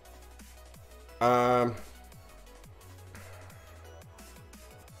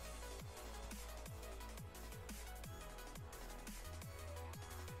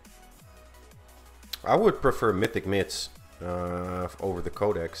 I would prefer Mythic Myths over the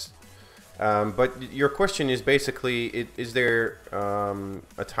Codex. But your question is basically, is there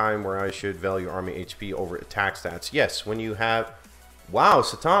a time where I should value army HP over attack stats? Yes, when you have... Wow,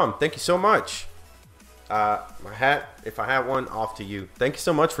 Satam, thank you so much. My hat, if I have one, off to you. Thank you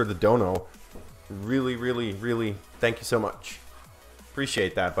so much for the dono. Really, really, really, thank you so much.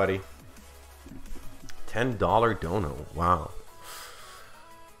 Appreciate that, buddy. $10 dono, wow.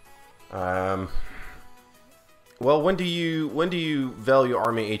 Well, when do you value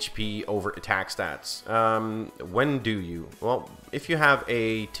army HP over attack stats? When do you? Well, if you have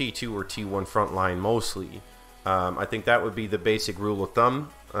a T2 or T1 front line mostly, I think that would be the basic rule of thumb,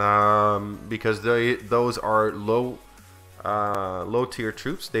 because those are low tier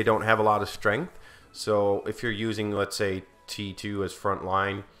troops. They don't have a lot of strength. So if you're using, let's say, T2 as front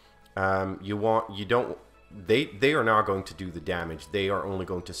line, they are not going to do the damage. They are only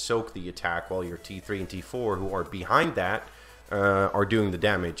going to soak the attack, while your T3 and T4, who are behind that, are doing the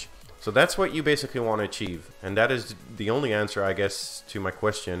damage. So that's what you basically want to achieve, and that is the only answer, I guess, to my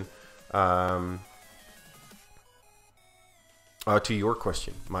question. To your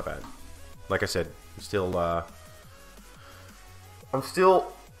question, my bad. Like I said, I'm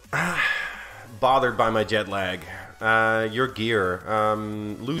still bothered by my jet lag. Your gear,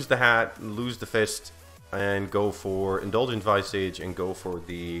 lose the hat, lose the fist, and go for Indulgent Visage and go for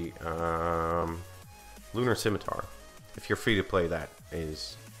the Lunar Scimitar. If you're free to play, that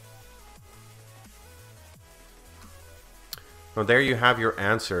is. Well, there you have your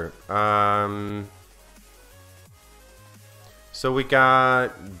answer. So we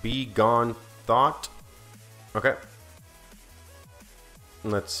got Be Gone Thought. Okay.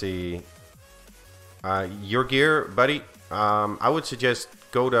 Let's see. Your gear, buddy. I would suggest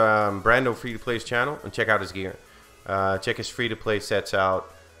go to Brando Free to Play's channel and check out his gear. Check his free to play sets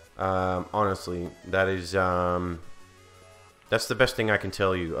out. Honestly, that is that's the best thing I can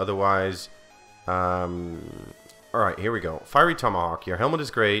tell you. Otherwise, all right, here we go. Fiery Tomahawk. Your helmet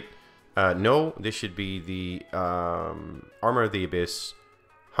is great. No, this should be the Armor of the Abyss.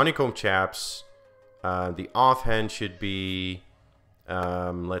 Honeycomb Chaps. The offhand should be.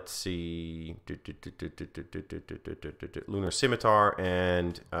 Let's see, Lunar Scimitar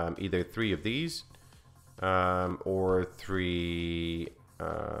and either 3 of these or 3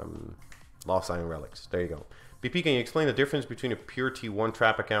 Lost Iron Relics. There you go. BP, can you explain the difference between a pure T1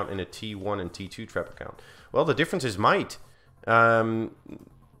 trap account and a T1 and T2 trap account? Well, the difference is might. That's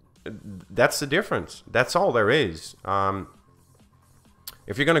the difference. That's all there is.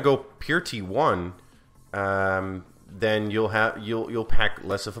 If you're gonna go pure T1, then you'll pack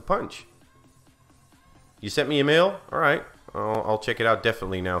less of a punch. You sent me a mail? All right, I'll check it out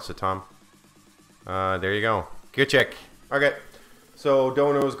definitely now, Satam. There you go. Gear check. Okay, so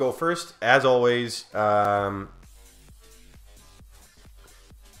donos go first as always. I'm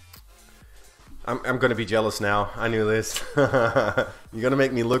gonna be jealous now. I knew this. You're gonna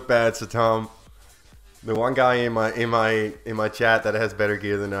make me look bad, Satam. The one guy in my chat that has better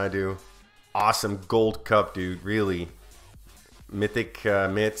gear than I do. Awesome gold cup, dude. Really. Mythic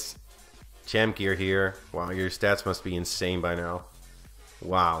Myths. Champ gear here. Wow, your stats must be insane by now.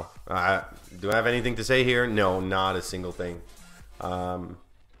 Wow. Do I have anything to say here? No, not a single thing.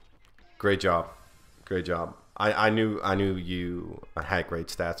 Great job. Great job. I knew you had great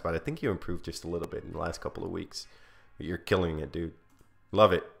stats, but I think you improved just a little bit in the last couple of weeks. You're killing it, dude.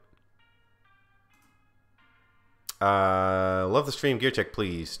 Love it. Love the stream. Gear check,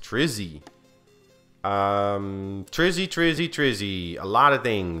 please. Trizzy. Trizzy. A lot of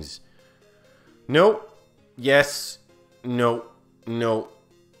things. No. Yes. No. No.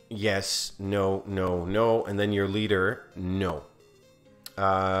 Yes. No. No. No. And then your leader. No.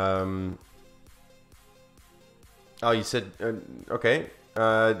 Oh, you said, okay.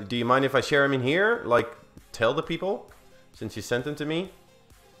 Do you mind if I share them in here? Like, tell the people, since you sent them to me?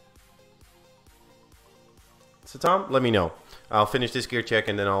 So Tom, let me know. I'll finish this gear check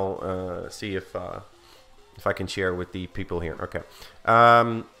and then I'll see if I can share with the people here. Okay.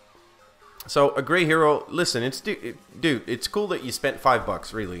 So a gray hero. Listen, dude. It's cool that you spent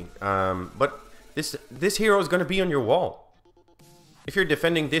 $5, really. But this hero is going to be on your wall. If you're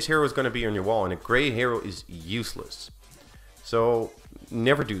defending, this hero is going to be on your wall, and a gray hero is useless. So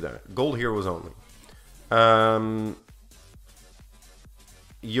never do that. Gold heroes only.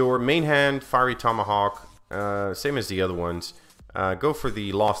 Your main hand, Fiery Tomahawk, same as the other ones. Go for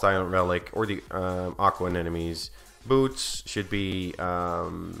the Lost Island Relic or the Aqua Anemones. Boots should be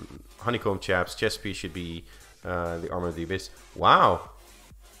Honeycomb Chaps. Chest piece should be the Armor of the Abyss. Wow.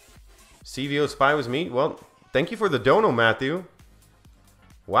 CVO Spy was me. Well, thank you for the dono, Matthew.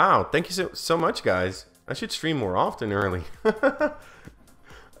 Wow, thank you so much, guys. I should stream more often early.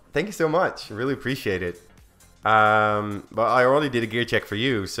 Thank you so much. Really appreciate it. But I already did a gear check for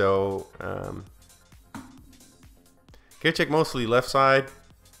you, so gear check mostly left side.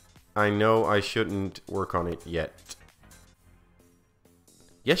 I know I shouldn't work on it yet.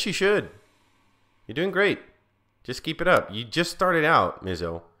 Yes, you should. You're doing great. Just keep it up. You just started out,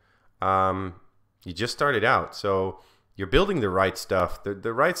 Mizzo. You just started out, so you're building the right stuff.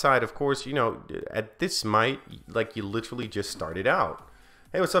 The right side, of course, you know, at this might, like, you literally just started out.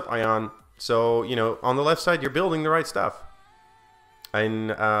 Hey, what's up, Ion? So, you know, on the left side, you're building the right stuff. And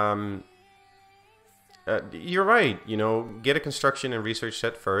you're right, you know, get a construction and research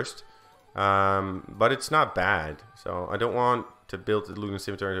set first. But it's not bad. So I don't want to build the Lunar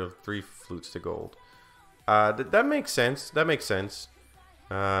Scimitar of 3 flutes to gold. That makes sense. That makes sense.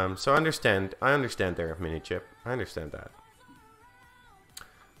 So I understand there, Minichip. I understand that.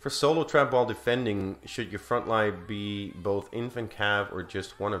 For solo trap while defending, should your front line be both inf and cav or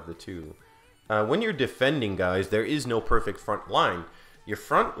just one of the two? When you're defending, guys, there is no perfect front line. Your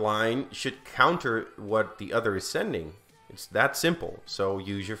front line should counter what the other is sending. It's that simple. So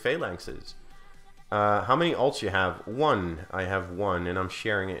use your phalanxes. How many ults you have? 1. I have 1, and I'm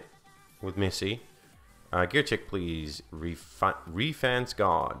sharing it with Missy. Gear check, please. Refans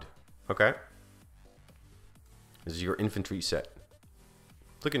God. Okay. This is your infantry set.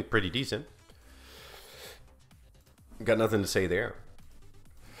 Looking pretty decent. Got nothing to say there.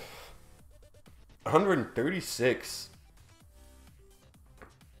 136.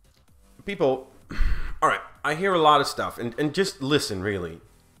 People, all right, I hear a lot of stuff, and just listen, really.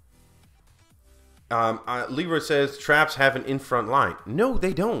 Leroy says traps have an in-front line. No,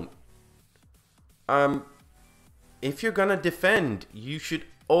 they don't. If you're gonna defend, you should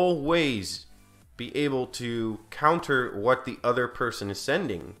always be able to counter what the other person is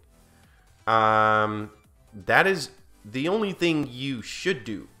sending. That is the only thing you should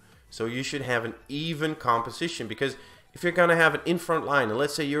do. So you should have an even composition, because if you're gonna have an in-front line, and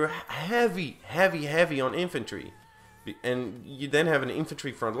let's say you're heavy on infantry, and you then have an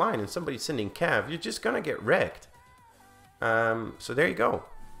infantry front line and somebody's sending cav, you're just gonna get wrecked. So there you go.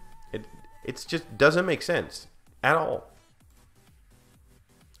 It just doesn't make sense at all.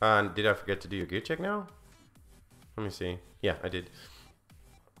 Did I forget to do your gear check now? Let me see. Yeah, I did.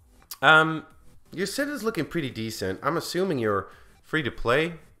 Your set is looking pretty decent. I'm assuming you're free to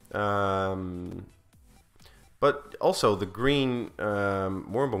play. But also the green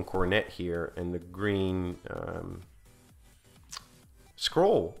Wormbone Coronet here and the green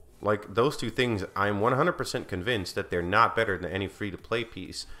scroll, like those two things, I'm 100% convinced that they're not better than any free to play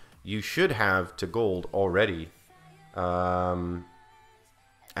piece. You should have to gold already at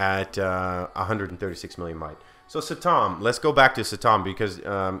 136 million might. So Satam, let's go back to Satam, because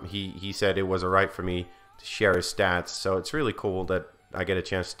he said it was alright for me to share his stats. So it's really cool that I get a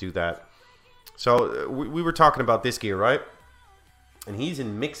chance to do that. So we were talking about this gear, right? And he's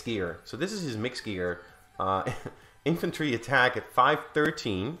in mixed gear. So this is his mixed gear. Infantry attack at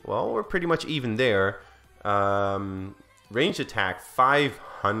 513. Well, we're pretty much even there. Range attack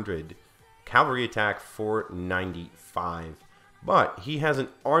 500. Cavalry attack 495. But he has an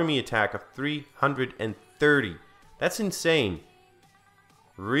army attack of 330. That's insane.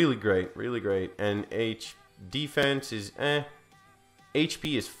 Really great, really great. And defense is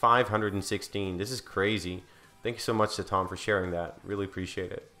HP is 516. This is crazy. Thank you so much to Tom for sharing that. Really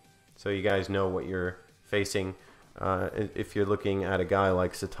appreciate it. So you guys know what you're facing if you're looking at a guy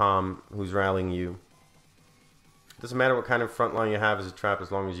like Satam who's rallying you. Doesn't matter what kind of front line you have as a trap,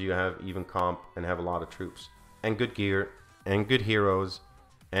 as long as you have even comp and have a lot of troops and good gear and good heroes,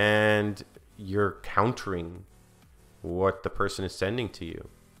 and you're countering what the person is sending to you.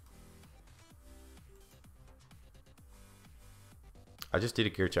 I just did a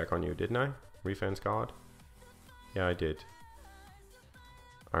gear check on you, didn't I? Refen's God? Yeah, I did.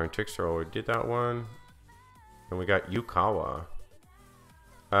 Iron Trickster, I did that one. And we got Yukawa.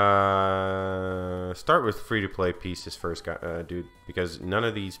 Start with free-to-play pieces first, dude, because none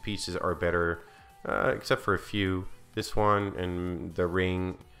of these pieces are better, except for a few. This one and the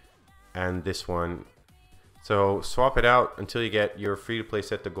ring and this one. So swap it out until you get your free-to-play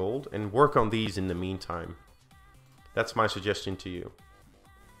set to gold and work on these in the meantime. That's my suggestion to you.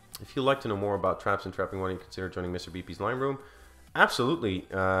 If you'd like to know more about traps and trapping, why don't you consider joining Mr. BP's line room? Absolutely,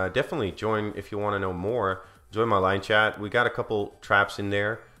 definitely join if you want to know more. Join my line chat. We got a couple traps in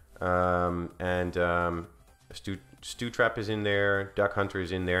there, Stew Trap is in there, Duck Hunter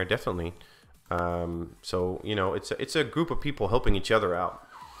is in there, definitely. So you know, it's a group of people helping each other out.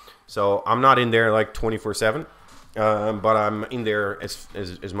 So I'm not in there like 24/7, but I'm in there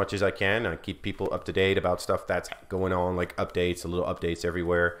as much as I can. I keep people up to date about stuff that's going on, like updates, little updates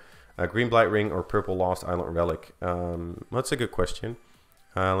everywhere. Green Blight Ring or Purple Lost Island Relic? That's a good question.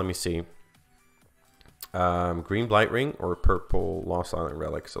 Let me see. Green Blight Ring or Purple Lost Island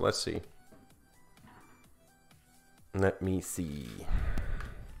Relic. So let's see. Let me see.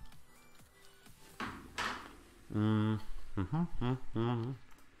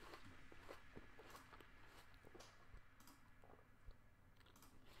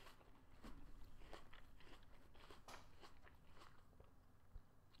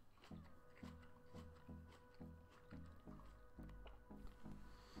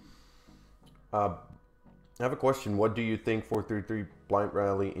 I have a question. What do you think 433 Blind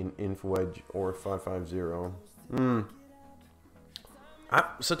Rally in Info Edge or 550?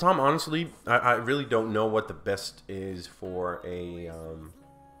 So Tom, honestly, I really don't know what the best is for a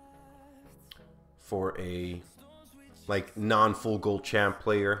like non-full gold champ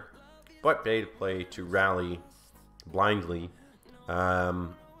player, but pay to play to rally blindly.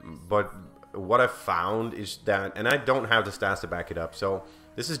 But what I've found is that, and I don't have the stats to back it up, so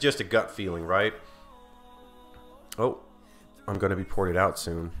this is just a gut feeling, right? Oh, I'm going to be ported out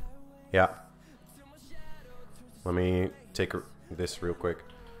soon. Yeah. Let me take this real quick.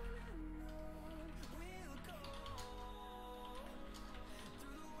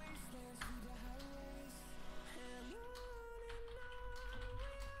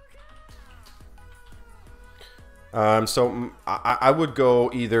 So I would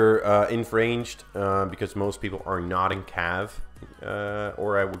go either Inf Ranged, because most people are not in Cav,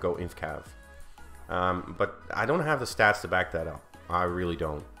 or I would go Inf Cav. But I don't have the stats to back that up. I really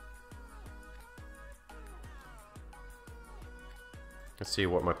don't. Let's see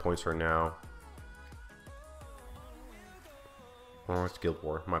what my points are now. Oh, it's Guild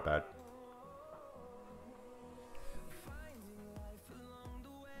War. My bad.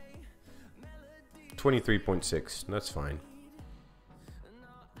 $23.6. That's fine.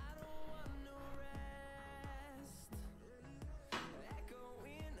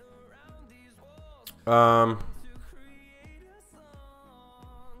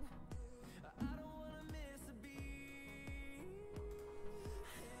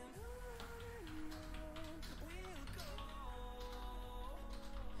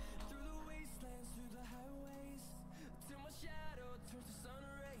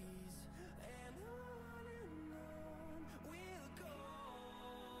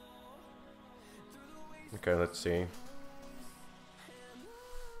 Okay, let's see.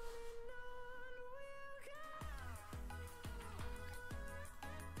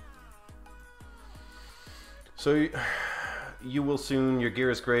 So you will soon. Your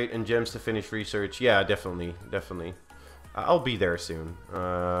gear is great and gems to finish research. Yeah, definitely, definitely. I'll be there soon.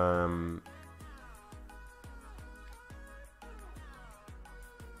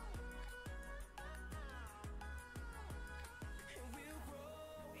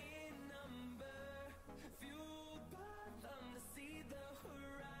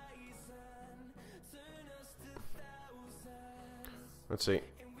 Let's see.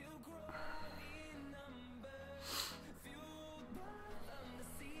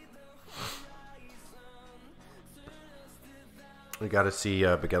 We gotta see.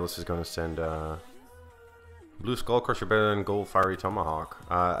 Begellis is gonna send Blue Skull Crusher better than Gold Fiery Tomahawk.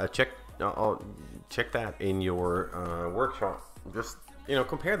 Check that in your workshop. Just, you know,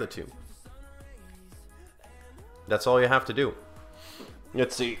 compare the two. That's all you have to do.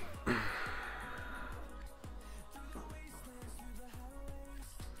 Let's see.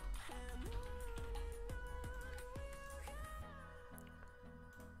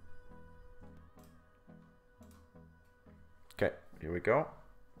 Okay, here we go.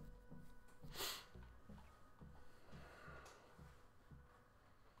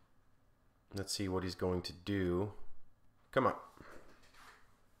 Let's see what he's going to do. Come on.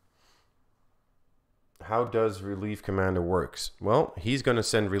 how does Relief Commander works? Well, he's going to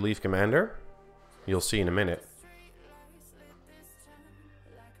send Relief Commander. You'll see in a minute.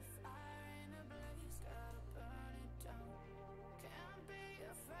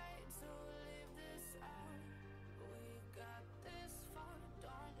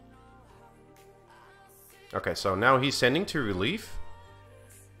 Okay, so now he's sending to Relief.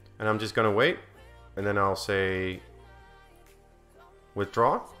 And I'm just going to wait. And then I'll say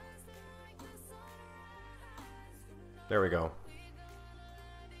withdraw. There we go.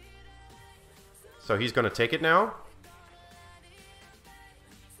 So he's going to take it now.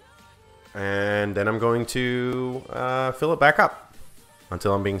 And then I'm going to fill it back up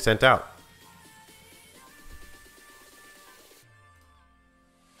until I'm being sent out.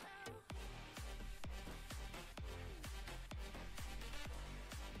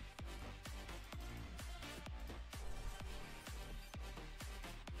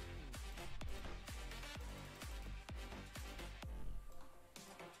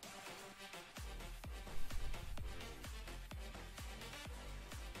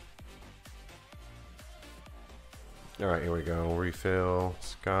 Alright, here we go. Refill.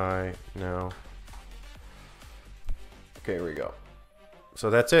 Sky. Now. Okay, here we go.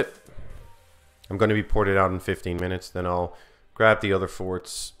 So that's it. I'm going to be ported out in 15 minutes. Then I'll grab the other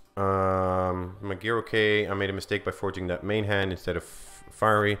forts. My gear okay. I made a mistake by forging that main hand instead of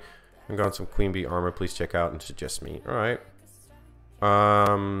fiery. I've got some Queen Bee armor. Please check out and suggest me. Alright.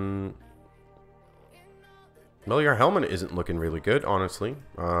 Well, your helmet isn't looking really good, honestly.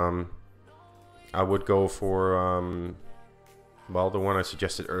 I would go for, well, the one I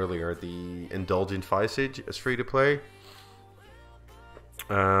suggested earlier, the Indulgent Visage as free to play.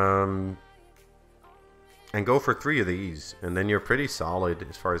 And go for 3 of these, and then you're pretty solid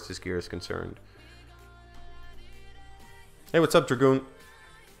as far as this gear is concerned. Hey, what's up, Dragoon?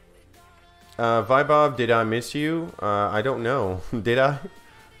 Vibov, did I miss you? I don't know. Did I?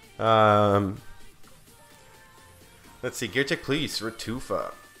 Let's see. Gear check, please.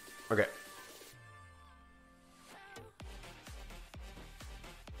 Ratufa. Okay.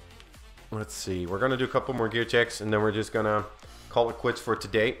 Let's see. We're going to do a couple more gear checks, and then we're just going to call it quits for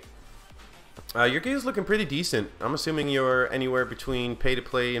today. Your gear is looking pretty decent. I'm assuming you're anywhere between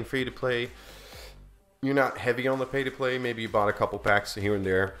pay-to-play and free-to-play. You're not heavy on the pay-to-play. Maybe you bought a couple packs here and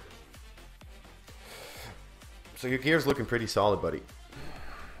there. So your gear's looking pretty solid, buddy.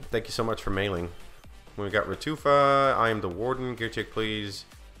 Thank you so much for mailing. We got Ratufa. I am the Warden. Gear check, please.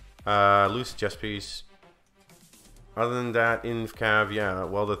 Loose chest piece. Other than that, Inv-Cav, yeah,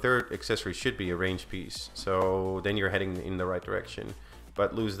 well, the third accessory should be a range piece, so then you're heading in the right direction.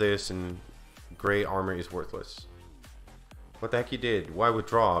 But lose this, and gray armor is worthless. What the heck you did? Why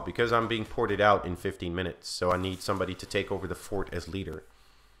withdraw? Because I'm being ported out in 15 minutes, so I need somebody to take over the fort as leader.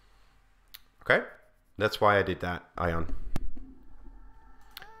 Okay? That's why I did that, Ion.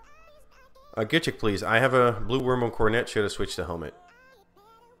 Gear check, please. I have a blue wormhole coronet. Should have switched the helmet.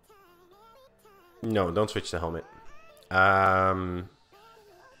 No, don't switch the helmet. Yeah,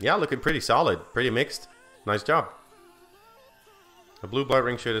 looking pretty solid, pretty mixed. Nice job. A blue blight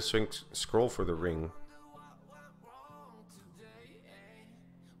ring should have scroll for the ring.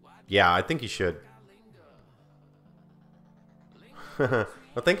 Yeah, I think you should. Well,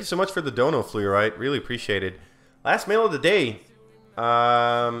 thank you so much for the dono, Fluorite. Really appreciate it. Last mail of the day.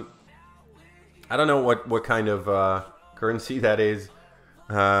 I don't know what kind of currency that is.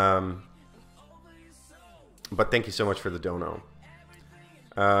 But thank you so much for the dono.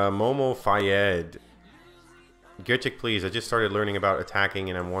 Momo Fayed. Gear check, please. I just started learning about attacking,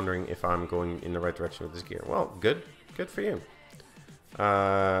 and I'm wondering if I'm going in the right direction with this gear. Well, good. Good for you.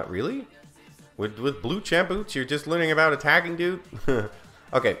 Really? With blue champ boots, you're just learning about attacking, dude?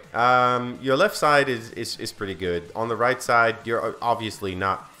 Okay. Your left side is pretty good. On the right side, you're obviously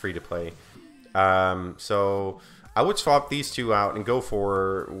not free to play. So I would swap these two out and go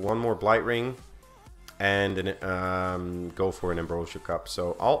for one more Blight Ring. And then go for an Ambrosia Cup.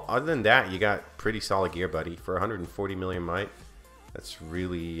 So other than that, you got pretty solid gear, buddy. For 140 million might, that's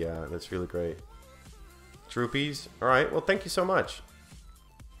really great. Troopies. All right. Well, thank you so much.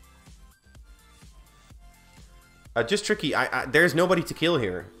 Just tricky. There's nobody to kill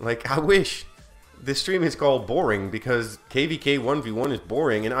here. Like, I wish. This stream is called boring because KVK 1v1 is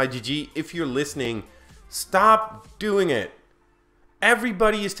boring. And IGG, if you're listening, stop doing it.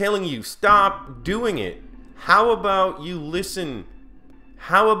 Everybody is telling you, stop doing it. How about you listen?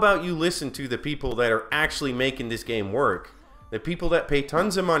 How about you listen to the people that are actually making this game work? The people that pay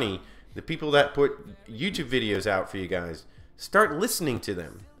tons of money. The people that put YouTube videos out for you guys. Start listening to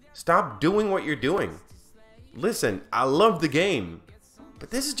them. Stop doing what you're doing. Listen, I love the game. But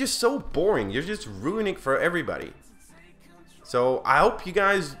this is just so boring. You're just ruining for everybody. So I hope you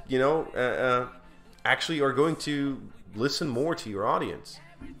guys, you know, actually are going to listen more to your audience.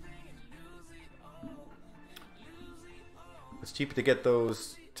 It's cheaper to get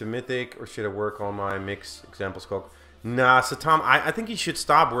those to Mythic, or should I work on my mix example sculk? Nah, so Tom, I think you should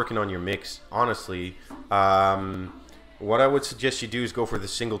stop working on your mix, honestly. What I would suggest you do is go for the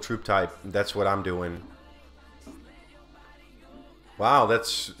single troop type. That's what I'm doing. Wow,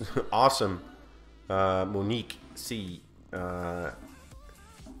 that's awesome. Monique C.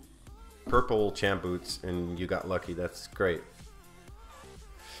 Purple champ boots, and you got lucky. That's great.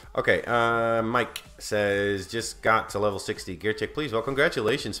 Okay, Mike says, just got to level 60. Gear check, please. Well,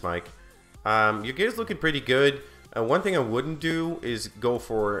 congratulations, Mike. Your gear's looking pretty good. One thing I wouldn't do is go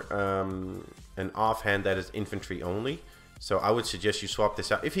for an offhand that is infantry only. So I would suggest you swap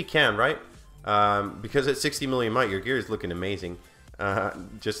this out if you can, right? Because at 60 million might, your gear is looking amazing.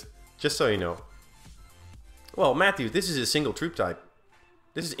 Just so you know. Well, Matthew, this is a single troop type.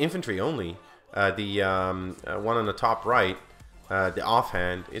 This is infantry only. The one on the top right, the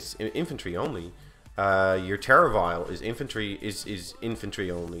offhand, is infantry only. Your Terravile is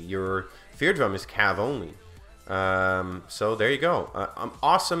infantry only. Your Fear Drum is cav only. So there you go.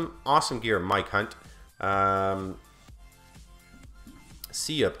 Awesome gear, Mike Hunt.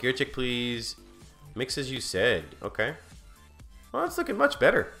 C up, gear check please. Mix as you said. Okay. Well, it's looking much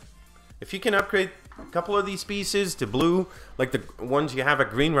better. If you can upgrade a couple of these pieces to blue, like the ones you have at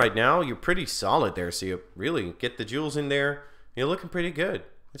green right now, you're pretty solid there. So you really get the jewels in there. You're looking pretty good.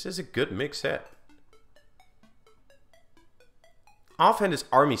 This is a good mix set. Offhand is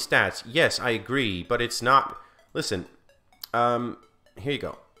army stats. Yes, I agree, but it's not. Listen, here you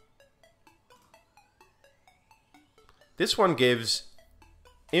go. This one gives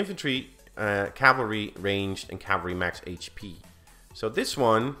infantry, cavalry ranged, and cavalry max HP. So this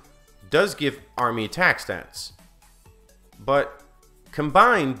one does give army attack stats, but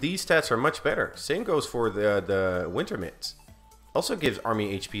combined, these stats are much better. Same goes for the winter mitts. Also gives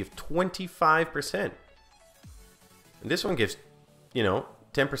army HP of 25%. And this one gives, you know,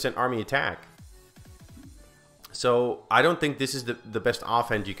 10% army attack. So I don't think this is the best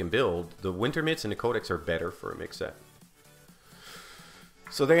offhand you can build. The winter mitts and the codex are better for a mix set.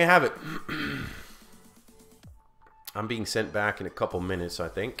 So there you have it. I'm being sent back in a couple minutes, I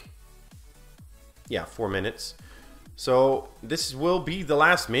think. Yeah, 4 minutes. So this will be the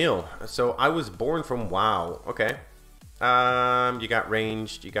last meal. So I was born from WoW. Okay. You got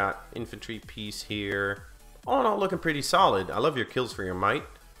ranged, you got infantry piece here. All in all, looking pretty solid. I love your kills for your might.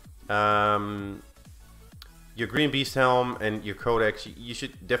 Your green beast helm and your codex, you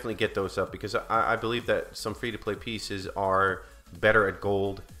should definitely get those up, because I believe that some free-to-play pieces are better at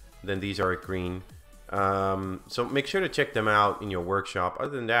gold than these are at green. So make sure to check them out in your workshop.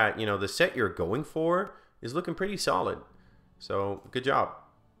 Other than that, you know, the set you're going for is looking pretty solid. So good job.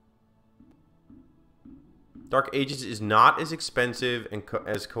 Dark Ages is not as expensive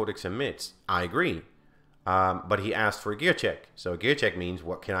as Codex and Mitts. I agree. But he asked for a gear check. So a gear check means,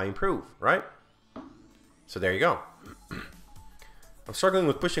 what can I improve, right? So there you go. I'm struggling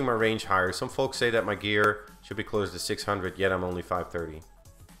with pushing my range higher. Some folks say that my gear should be close to 600, yet I'm only 530.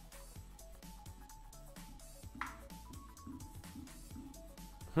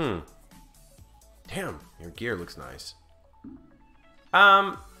 Damn, your gear looks nice.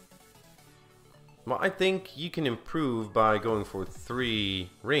 Well, I think you can improve by going for 3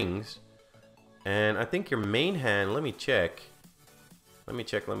 rings. And I think your main hand, let me check. Let me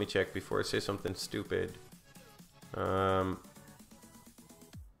check before I say something stupid. It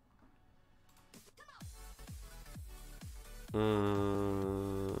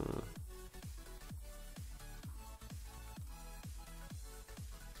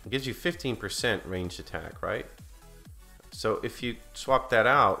gives you 15% ranged attack, right? So if you swap that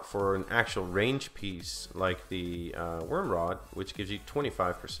out for an actual range piece like the Wormrod, which gives you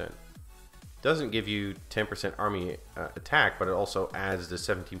 25%, doesn't give you 10% army attack, but it also adds the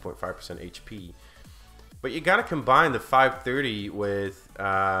 17.5% HP. But you got to combine the 530 with,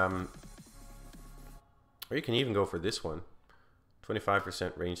 or you can even go for this one,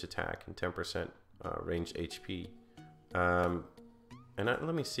 25% ranged attack and 10% ranged HP. And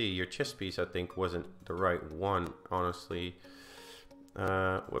let me see, your chest piece I think wasn't the right one, honestly.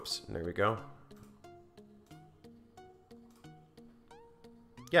 Whoops, there we go.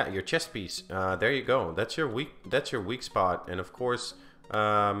 Yeah, your chest piece. There you go. That's your weak spot, and of course,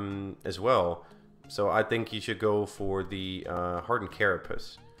 as well. So I think you should go for the hardened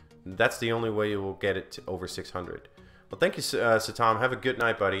carapace. That's the only way you will get it to over 600. Well, thank you, Satam. Have a good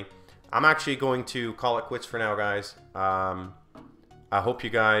night, buddy. I'm actually going to call it quits for now, guys. I hope you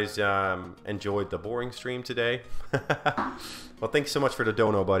guys enjoyed the boring stream today. Well, thanks so much for the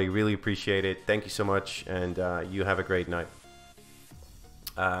dono, buddy. Really appreciate it. Thank you so much, and you have a great night.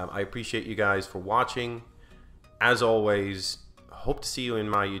 I appreciate you guys for watching. As always, hope to see you in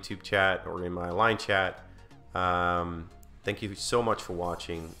my YouTube chat or in my line chat. Thank you so much for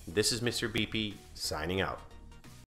watching. This is Mr. BP signing out.